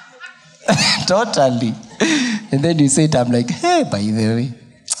 Totally. And then you say it, I'm like, hey, by the way.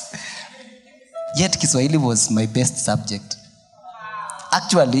 Yet Kiswahili was my best subject.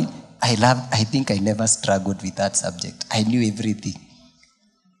 Actually, I think I never struggled with that subject. I knew everything.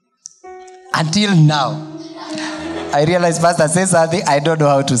 Until now. I realized pastor says something, I don't know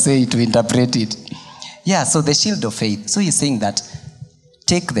how to say it, to interpret it. Yeah, so the shield of faith. So he's saying that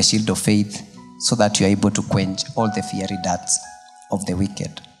take the shield of faith so that you are able to quench all the fiery darts of the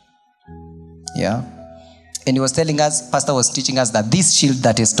wicked. Yeah. And he was telling us, pastor was teaching us that this shield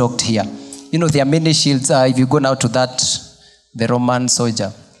that is talked here, you know, there are many shields. If you go now to that, the Roman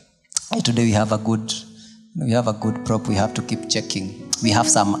soldier, today we have a good prop. We have to keep checking. We have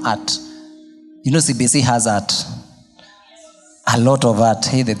some art. You know, CBC has art. A lot of art.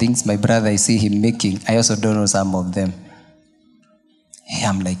 Hey, the things my brother, I see him making, I also don't know some of them. Hey,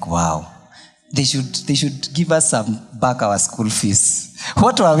 I'm like, wow. They should give us back our school fees.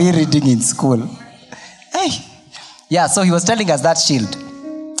 What were we reading in school? Hey. Yeah, so he was telling us that shield.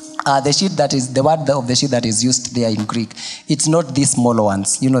 The shield that is, the word of the shield that is used there in Greek, it's not these smaller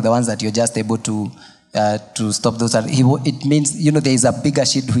ones. You know, the ones that you're just able to stop those. It means, you know, there is a bigger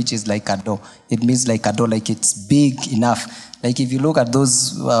shield which is like a door. It means like a door, like it's big enough. Like if you look at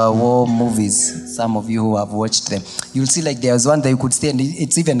those war movies, some of you who have watched them, you'll see like there's one that you could stay and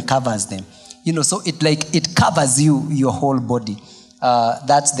it even covers them. You know, so it covers you, your whole body.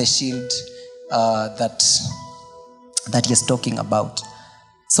 That's the shield that he's talking about.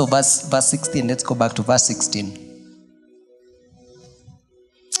 So verse 16, let's go back to verse 16.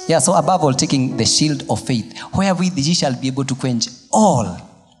 Yeah, so above all, taking the shield of faith, wherewith ye shall be able to quench all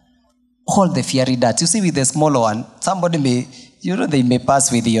the fiery darts. You see, with the smaller one, somebody may, you know, they may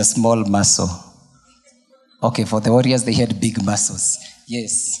pass with your small muscle. Okay, for the warriors, they had big muscles.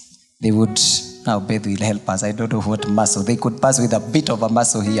 Yes, they would. Now, Beth will help us. I don't know what muscle. They could pass with a bit of a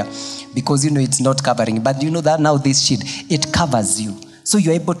muscle here because, you know, it's not covering. But you know that now this shield, it covers you. So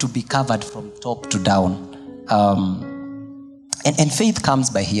you're able to be covered from top to down. And faith comes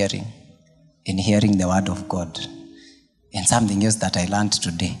by hearing. In hearing the word of God. And something else that I learned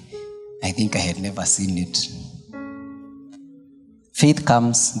today. I think I had never seen it. Faith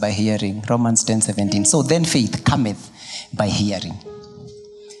comes by hearing. Romans 10:17. So then faith cometh by hearing.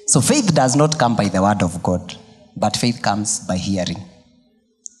 So faith does not come by the word of God, but faith comes by hearing.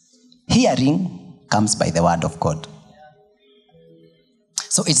 Hearing comes by the word of God.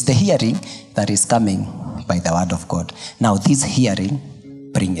 So it's the hearing that is coming by the word of God. Now this hearing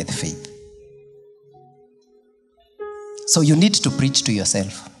bringeth faith. So you need to preach to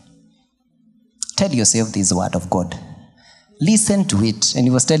yourself. Tell yourself this word of God. Listen to it. And he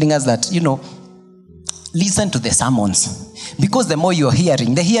was telling us that, listen to the sermons. Because the more you're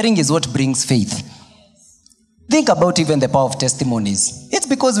hearing, the hearing is what brings faith. Think about even the power of testimonies. It's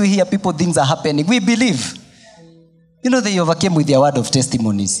because we hear people, things are happening. We believe. They overcame with their word of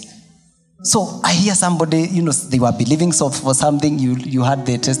testimonies. So I hear somebody, they were believing for something. You had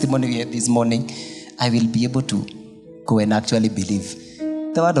the testimony this morning. I will be able to go and actually believe.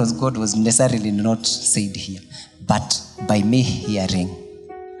 The word of God was necessarily not said here, but by me hearing.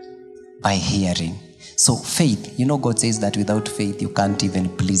 By hearing. So faith, God says that without faith you can't even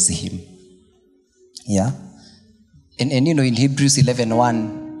please him. Yeah? And in Hebrews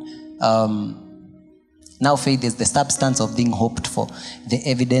 11:1, now faith is the substance of things hoped for, the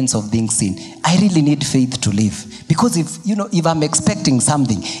evidence of things seen. I really need faith to live. Because if I'm expecting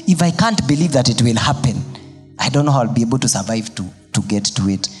something, if I can't believe that it will happen, I don't know how I'll be able to survive to get to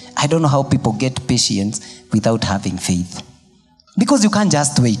it. I don't know how people get patience without having faith. Because you can't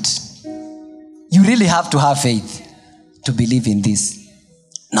just wait. You really have to have faith to believe in this.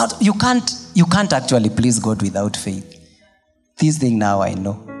 You can't actually please God without faith. This thing now I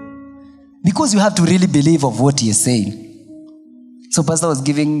know. Because you have to really believe of what he is saying. So Pastor was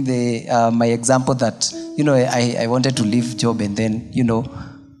giving my example that, I wanted to leave job and then,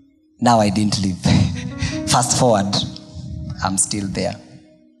 now I didn't leave. Fast forward, I'm still there.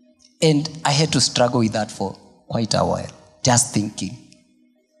 And I had to struggle with that for quite a while. Just thinking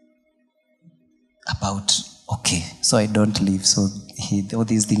about, okay, so I don't leave. So all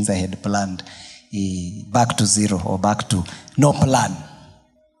these things I had planned, back to zero or back to no plan.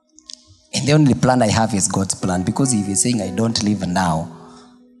 And the only plan I have is God's plan. Because if he's saying I don't live now,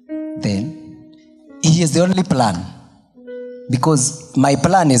 then he is the only plan. Because my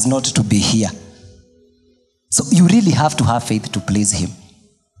plan is not to be here. So you really have to have faith to please him.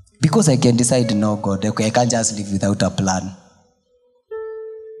 Because I can decide, no, God, okay, I can't just live without a plan.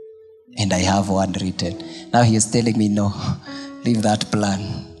 And I have one written. Now he is telling me, no, leave that plan.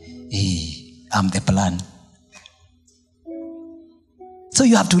 I'm the plan. So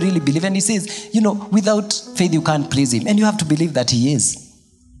you have to really believe. And he says, without faith you can't please him. And you have to believe that he is.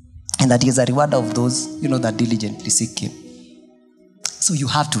 And that he is a rewarder of those, that diligently seek him. So you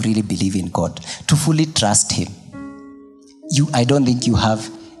have to really believe in God. To fully trust him. I don't think you have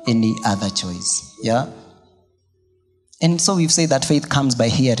any other choice. Yeah? And so we've said that faith comes by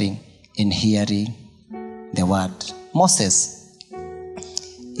hearing. And hearing the word. Moses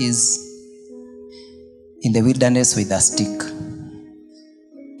is in the wilderness with a stick.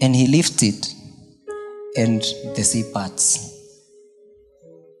 And he lifts it, and the sea parts.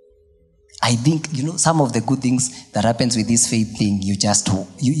 I think, some of the good things that happens with this faith thing, you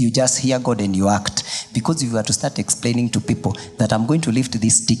just hear God and you act. Because if you were to start explaining to people that I'm going to lift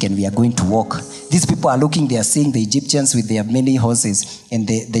this stick and we are going to walk, these people are looking, they are seeing the Egyptians with their many horses and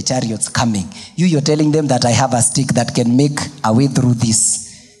the chariots coming. You're telling them that I have a stick that can make a way through this.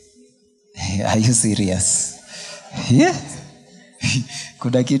 Are you serious? Yeah.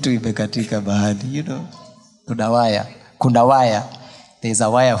 Kuna kitu imekatika bahari, kuna wire. There's a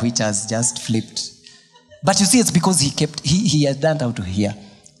wire which has just flipped. But you see, it's because he had learned how to hear.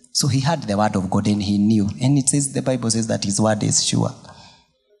 So he heard the word of God and he knew. And the Bible says that his word is sure.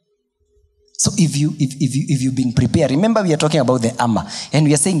 So if you've been prepared, remember we are talking about the armor. And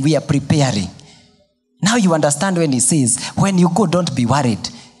we are saying we are preparing. Now you understand when he says, when you go, don't be worried.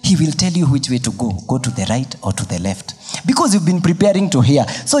 He will tell you which way to go. Go to the right or to the left. Because you've been preparing to hear.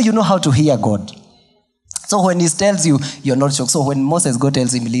 So you know how to hear God. So when he tells you, you're not shocked. So when God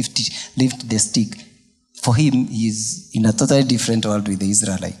tells him, lift the stick, for him, he's in a totally different world with the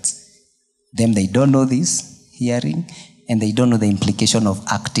Israelites. Them, they don't know this, hearing, and they don't know the implication of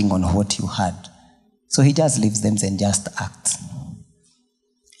acting on what you heard. So he just leaves them and just acts.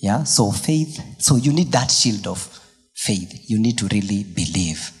 Yeah, so faith. So you need that shield of faith. You need to really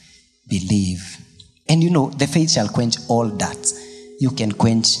believe. Believe. And the faith shall quench all doubts. You can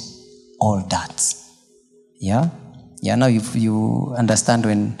quench all doubts. Yeah? Yeah, now you understand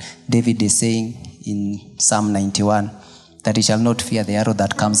when David is saying in Psalm 91 that he shall not fear the arrow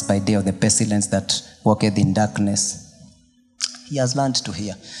that comes by day or the pestilence that walketh in darkness. He has learned to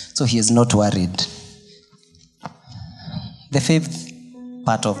hear. So he is not worried. The fifth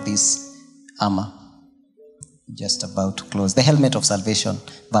part of this armor, just about to close. The helmet of salvation,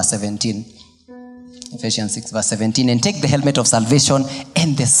 verse 17. Ephesians 6, verse 17. And take the helmet of salvation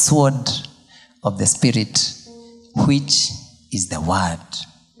and the sword of the Spirit, which is the word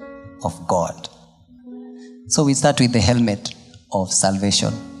of God. So we start with the helmet of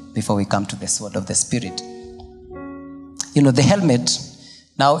salvation before we come to the sword of the Spirit. The helmet.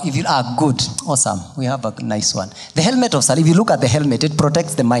 Now, if you are good, awesome, we have a nice one. The helmet of salvation, if you look at the helmet, it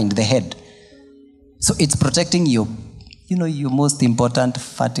protects the mind, the head. So it's protecting your most important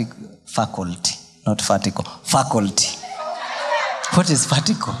faculty. Not fatico, faculty. What is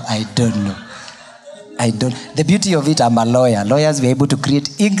fatico? I don't know. The beauty of it, I'm a lawyer. Lawyers were able to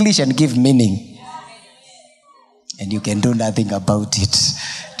create English and give meaning. And you can do nothing about it.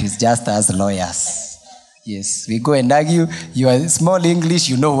 It is just as lawyers. Yes, we go and argue. You are small English,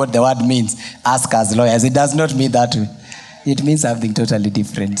 you know what the word means. Ask us lawyers. It does not mean that way. It means something totally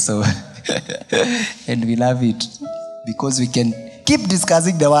different. So, and we love it because we can keep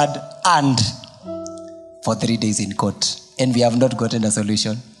discussing the word "and" for 3 days in court, and we have not gotten a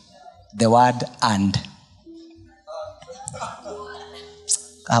solution. The word "and."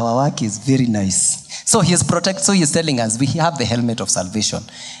 Our work is very nice. So he is telling us we have the helmet of salvation.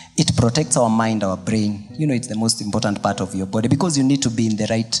 It protects our mind, our brain. It's the most important part of your body because you need to be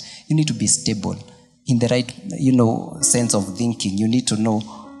you need to be stable, in the right, sense of thinking. You need to know.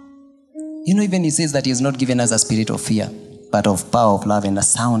 Even he says that he has not given us a spirit of fear, but of power, of love, and a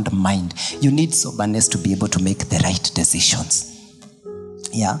sound mind. You need soberness to be able to make the right decisions.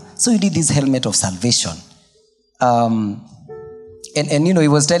 Yeah? So you need this helmet of salvation. And he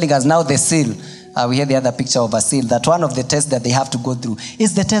was telling us now the seal. We had the other picture of a seal, that one of the tests that they have to go through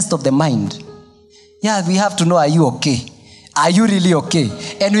is the test of the mind. Yeah, we have to know, are you okay? Are you really okay?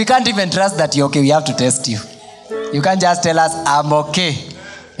 And we can't even trust that you're okay. We have to test you. You can't just tell us, I'm okay,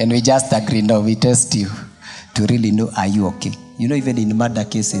 and we just agree. No, we test you to really know, are you okay? Even in murder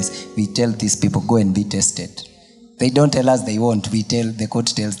cases, we tell these people, go and be tested. They don't tell us they won't. The court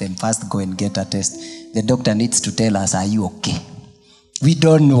tells them, first go and get a test. The doctor needs to tell us, are you okay? We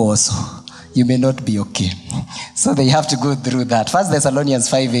don't know also. You may not be okay. So they have to go through that. 1 Thessalonians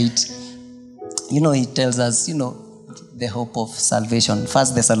 5:8. He tells us, the hope of salvation.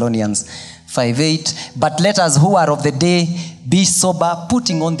 1 Thessalonians 5:8. But let us who are of the day be sober,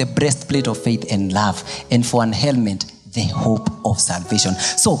 putting on the breastplate of faith and love, and for an helmet, the hope of salvation.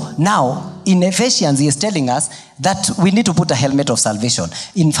 So now, in Ephesians, he is telling us that we need to put a helmet of salvation.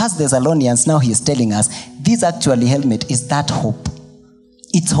 In 1 Thessalonians, now he is telling us, this actually helmet is that hope.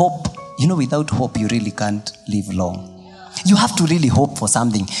 It's hope. Without hope, you really can't live long. You have to really hope for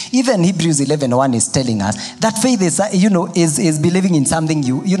something. Even Hebrews 11:1 is telling us that faith is, is believing in something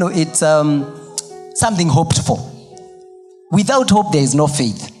it's something hoped for. Without hope, there is no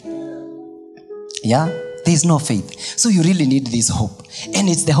faith. Yeah? There is no faith. So you really need this hope. And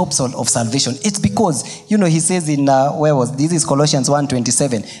it's the hope of salvation. It's because, he says in, this is Colossians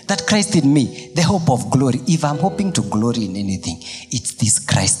 1:27, that Christ in me, the hope of glory. If I'm hoping to glory in anything, it's this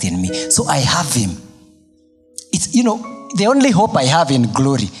Christ in me. So I have him. It's, the only hope I have in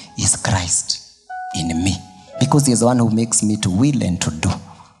glory is Christ in me. Because he's the one who makes me to will and to do.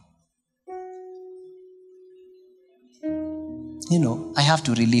 I have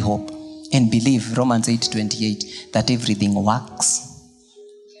to really hope and believe, Romans 8:28, that everything works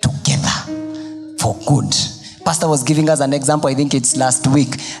together for good. Pastor was giving us an example, I think it's last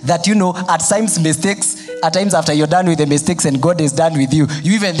week, that at times after you're done with the mistakes and God is done with you,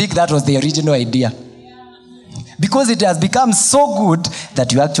 you even think that was the original idea. Because it has become so good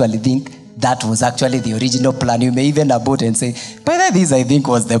that you actually think that was actually the original plan. You may even abort and say, but this I think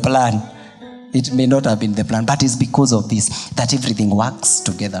was the plan. It may not have been the plan, but it's because of this that everything works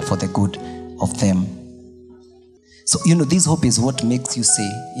together for the good of them. So, this hope is what makes you say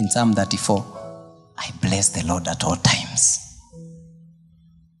in Psalm 34, I bless the Lord at all times.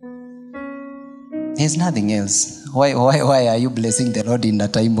 There's nothing else. Why are you blessing the Lord in a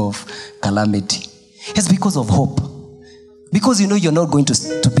time of calamity? It's because of hope. Because you're not going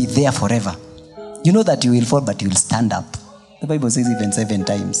to be there forever. You know that you will fall, but you will stand up. The Bible says even 7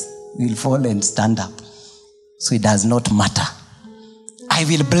 times. You will fall and stand up. So it does not matter. I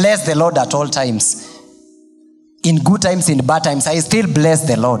will bless the Lord at all times. In good times, in bad times, I still bless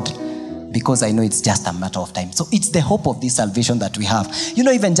the Lord. Because I know it's just a matter of time. So it's the hope of this salvation that we have.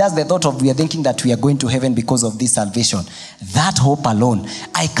 Even just the thought of we are thinking that we are going to heaven because of this salvation. That hope alone.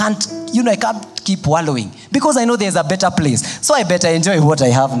 I can't keep wallowing. Because I know there's a better place. So I better enjoy what I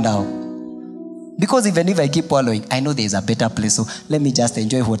have now. Because even if I keep wallowing, I know there's a better place. So let me just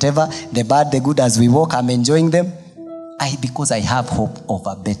enjoy whatever, the bad, the good, as we walk, I'm enjoying them. Because I have hope of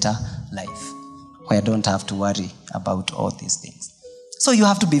a better life. Where I don't have to worry about all these things. So you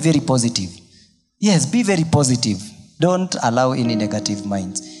have to be very positive. Yes, be very positive. Don't allow any negative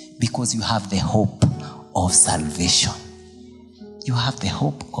minds. Because you have the hope of salvation. You have the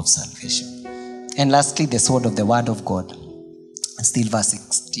hope of salvation. And lastly, the sword of the word of God. Still verse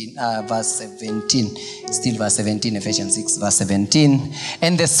 17. Still verse 17, Ephesians 6, verse 17.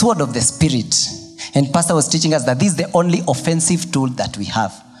 And the sword of the Spirit. And Pastor was teaching us that this is the only offensive tool that we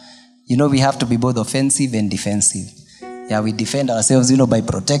have. We have to be both offensive and defensive. Yeah, we defend ourselves, by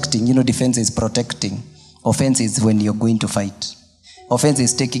protecting. Defense is protecting. Offense is when you're going to fight. Offense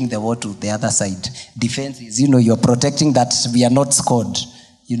is taking the war to the other side. Defense is, you're protecting that we are not scored.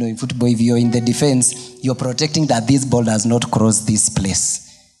 In football, if you're in the defense, you're protecting that this ball does not cross this place.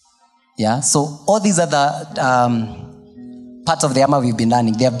 Yeah, so all these other parts of the armor we've been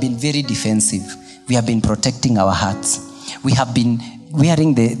learning, they have been very defensive. We have been protecting our hearts. We have been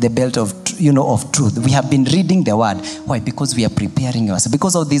wearing the belt of truth. We have been reading the word. Why? Because we are preparing ourselves.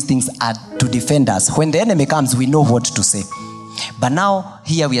 Because all these things are to defend us. When the enemy comes, we know what to say. But now,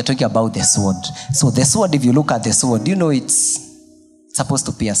 here we are talking about the sword. So the sword, if you look at the sword, it's supposed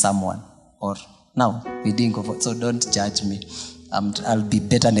to pierce someone. Or now, we didn't go for it. So don't judge me. I'll be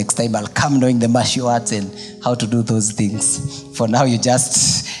better next time. I'll come knowing the martial arts and how to do those things. For now, you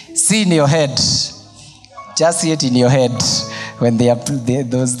just see in your head. Just see it in your head when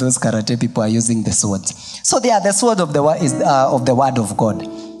those karate people are using the swords. So they are the sword of the word of God.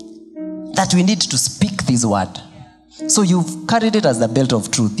 That we need to speak this word. So you've carried it as the belt of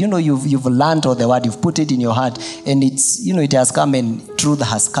truth. You've learned all the word, you've put it in your heart, and it's, it has come and truth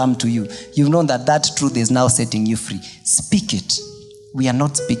has come to you. You've known that truth is now setting you free. Speak it. We are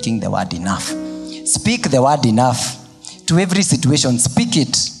not speaking the word enough. Speak the word enough. To every situation, speak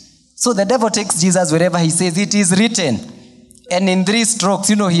it. So the devil takes Jesus wherever he says, it is written. And in 3 strokes,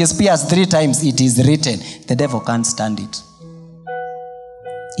 he has pierced 3 times, it is written. The devil can't stand it.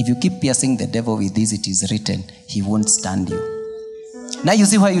 If you keep piercing the devil with this, it is written, he won't stand you. Now you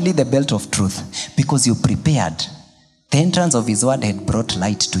see why you need the belt of truth. Because you prepared. The entrance of his word had brought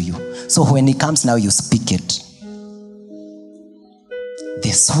light to you. So when he comes now, you speak it.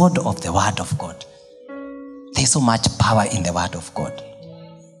 The sword of the word of God. There's so much power in the word of God.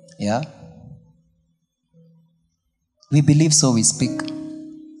 Yeah? We believe, so we speak.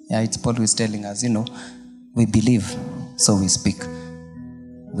 Yeah, it's Paul who is telling us, we believe, so we speak.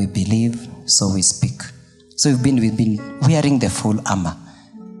 We believe, so we speak. So we've been wearing the full armor.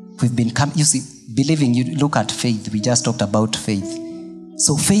 We've been believing. You look at faith. We just talked about faith.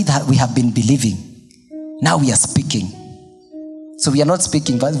 So faith, we have been believing. Now we are speaking. So we are not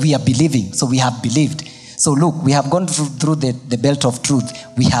speaking, but we are believing. So we have believed. So look, we have gone through the belt of truth.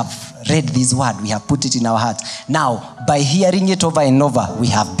 We have read this word. We have put it in our hearts. Now, by hearing it over and over, we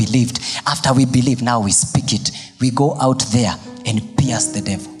have believed. After we believe, now we speak it. We go out there and pierce the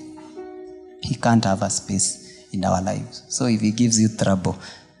devil. He can't have a space in our lives. So if he gives you trouble,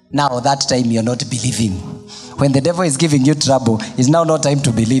 now that time you're not believing. When the devil is giving you trouble, it's now not time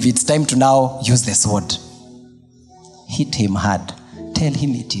to believe. It's time to now use the sword. Hit him hard. Tell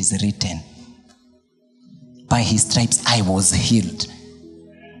him it is written. By his stripes I was healed.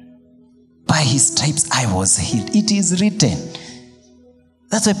 By his stripes I was healed. It is written.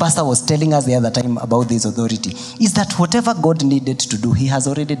 That's why Pastor was telling us the other time about this authority. Is that whatever God needed to do, he has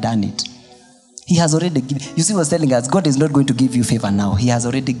already done it. He has already given. You see, he was telling us, God is not going to give you favor now. He has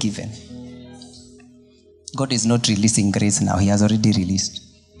already given. God is not releasing grace now. He has already released.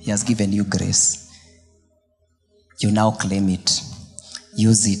 He has given you grace. You now claim it.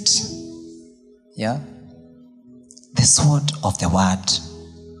 Use it. Yeah? The sword of the word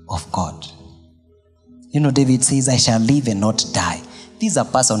of God. David says, I shall live and not die. This is a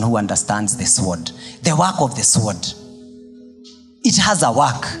person who understands the sword. The work of the sword. It has a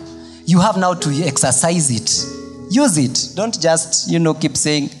work. You have now to exercise it. Use it. Don't just, keep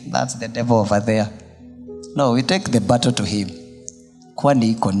saying, that's the devil over there. No, we take the battle to him.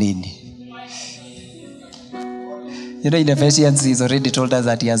 Kwani iko nini? In Ephesians, he's already told us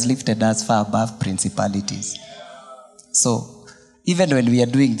that he has lifted us far above principalities. So, even when we are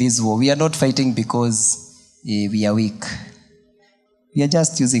doing this war, we are not fighting because we are weak. We are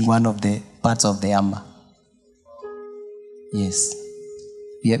just using one of the parts of the armor. Yes.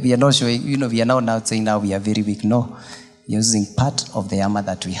 We are not showing, we are not saying now we are very weak. No. We are using part of the armor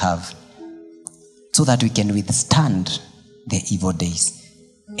that we have so that we can withstand the evil days.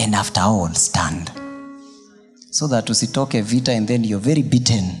 And after all, stand. So that usitoke vita and then you're very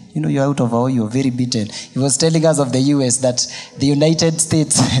beaten. You're out of all, you're very beaten. He was telling us of the US that the United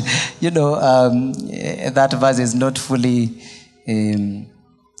States, that verse is not fully,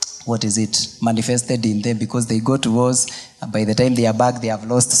 manifested in them because they go to wars. By the time they are back, they have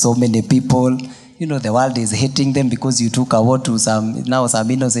lost so many people. The world is hating them because you took a war to some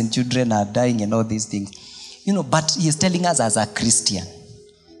innocent children are dying and all these things. But he is telling us as a Christian,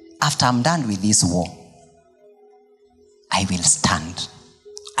 after I'm done with this war, I will stand.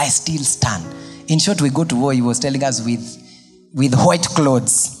 I still stand. In short, we go to war, he was telling us with white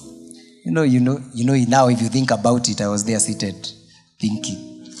clothes. You know, now if you think about it, I was there seated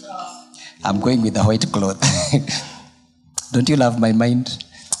thinking, I'm going with the white cloth. Don't you love my mind?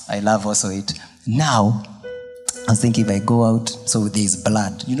 I love also it. Now, I was thinking if I go out, so there's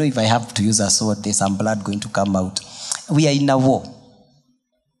blood. You know, if I have to use a sword, there's some blood going to come out. We are in a war.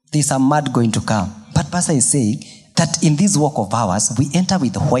 There's some mud going to come. But Pastor is saying that in this walk of ours, we enter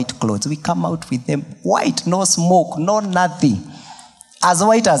with white clothes. We come out with them white, no smoke, no nothing. As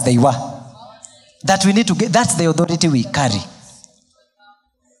white as they were. That we need to get, that's the authority we carry.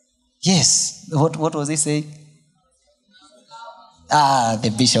 Yes. What was he saying?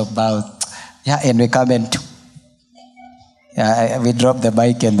 The bishop bowed. Yeah, and we come and we drop the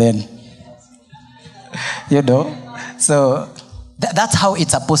mic and then, So that's how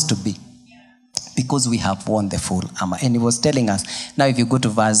it's supposed to be. Because we have worn the full armor. And he was telling us, now if you go to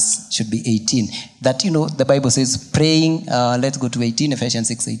verse, should be 18, that, the Bible says praying, let's go to 18, Ephesians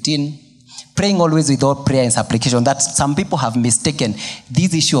 6:18. Praying always with all prayer and supplication. That some people have mistaken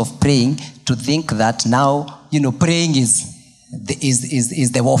this issue of praying to think that now, praying is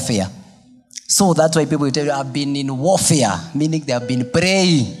the warfare. So that's why people will tell you, I've been in warfare, meaning they have been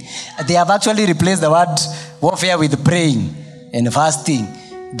praying. They have actually replaced the word warfare with praying and fasting.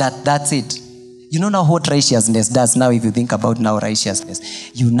 That's it. You know now what righteousness does now. If you think about now righteousness,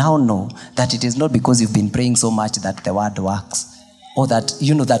 you now know that it is not because you've been praying so much that the word works, or that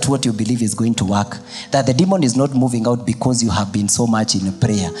that what you believe is going to work. That the demon is not moving out because you have been so much in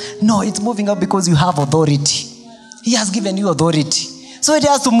prayer. No, it's moving out because you have authority. He has given you authority. So it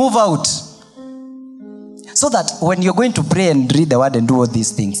has to move out. So that when you're going to pray and read the word and do all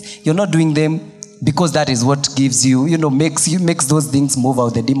these things, you're not doing them because that is what gives you, makes those things move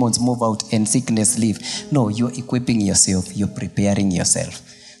out, the demons move out and sickness leave. No, you're equipping yourself, you're preparing yourself.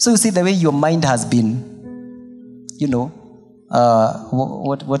 So you see the way your mind has been,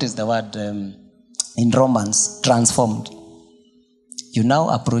 what is the word in Romans, transformed. You now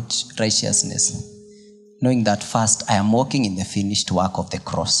approach righteousness, knowing that first I am walking in the finished work of the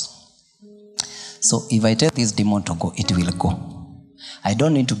cross. So if I tell this demon to go, it will go. I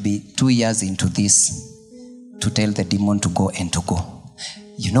don't need to be 2 years into this to tell the demon to go and to go.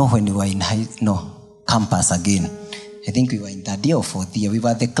 When we were in campus again, I think we were in third year or fourth year. We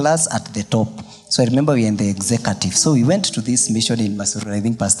were the class at the top. So I remember we were in the executive. So we went to this mission in Masuru. I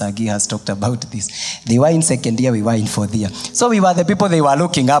think Pastor Agi has talked about this. They were in second year, we were in fourth year. So we were the people they were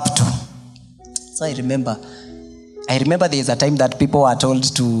looking up to. So I remember there's a time that people are told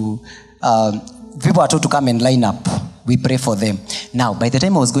to come and line up. We pray for them. Now, by the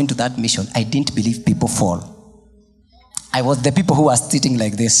time I was going to that mission, I didn't believe people fall. I was the people who were sitting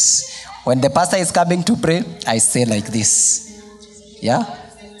like this. When the pastor is coming to pray, I say like this. Yeah?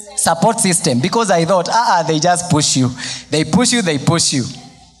 Support system. Because I thought, they just push you. They push you.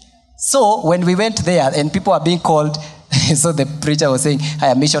 So, when we went there and people are being called, so the preacher was saying,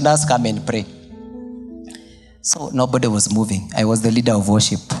 missionaries, come and pray. So, nobody was moving. I was the leader of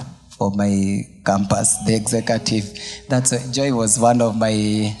worship for my campus, the executive. Joy was one of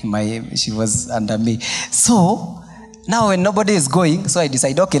she was under me. So, now when nobody is going, so I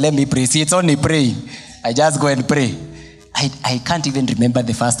decided, okay, let me pray. See, it's only praying. I just go and pray. I can't even remember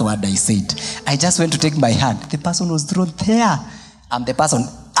the first word I said. I just went to take my hand. The person was thrown there. I'm the person.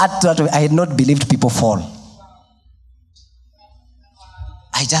 I had not believed people fall.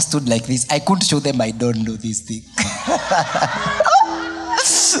 I just stood like this. I couldn't show them I don't know this thing.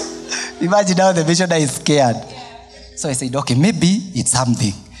 Imagine how the missionary is scared. So I said, okay, maybe it's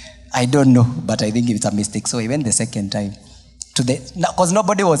something. I don't know, but I think it's a mistake. So I went the second time. Because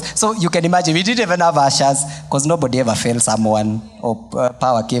nobody was, so you can imagine, we didn't even have ushers, because nobody ever felt someone, or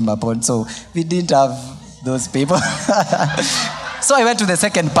power came upon, so we didn't have those people. So I went to the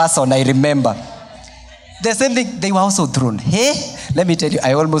second person, I remember. The same thing, they were also thrown. Hey, let me tell you,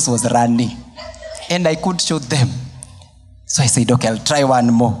 I almost was running. And I couldn't show them. So I said, okay, I'll try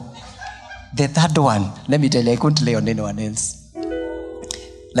one more. The third one, let me tell you, I couldn't lay on anyone else.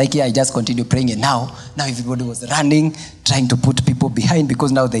 I just continued praying, and now everybody was running, trying to put people behind,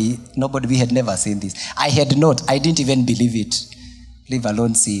 because now we had never seen this. I didn't even believe it, leave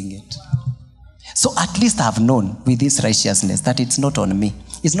alone seeing it. So at least I've known with this righteousness that it's not on me.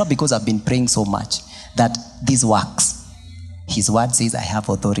 It's not because I've been praying so much that this works. His word says I have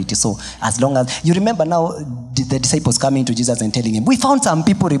authority. So as long as, you remember now the disciples coming to Jesus and telling him, we found some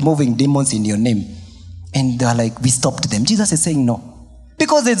people removing demons in your name. And they were like, we stopped them. Jesus is saying no.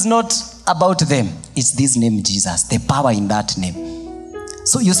 Because it's not about them. It's this name Jesus, the power in that name.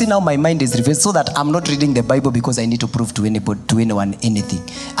 So you see now my mind is reversed, so that I'm not reading the Bible because I need to prove to anyone anything.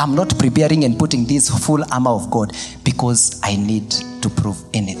 I'm not preparing and putting this full armor of God because I need to prove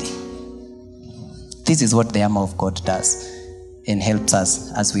anything. This is what the armor of God does and helps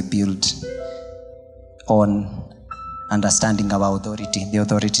us as we build on understanding our authority, the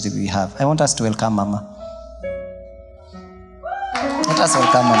authority that we have. I want us to welcome Mama. Let us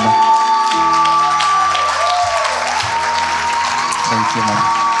welcome Mama. Thank you, Mama.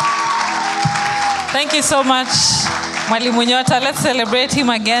 Thank you so much, Mwalimu Nyota. Let's celebrate him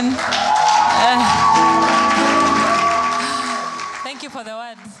again.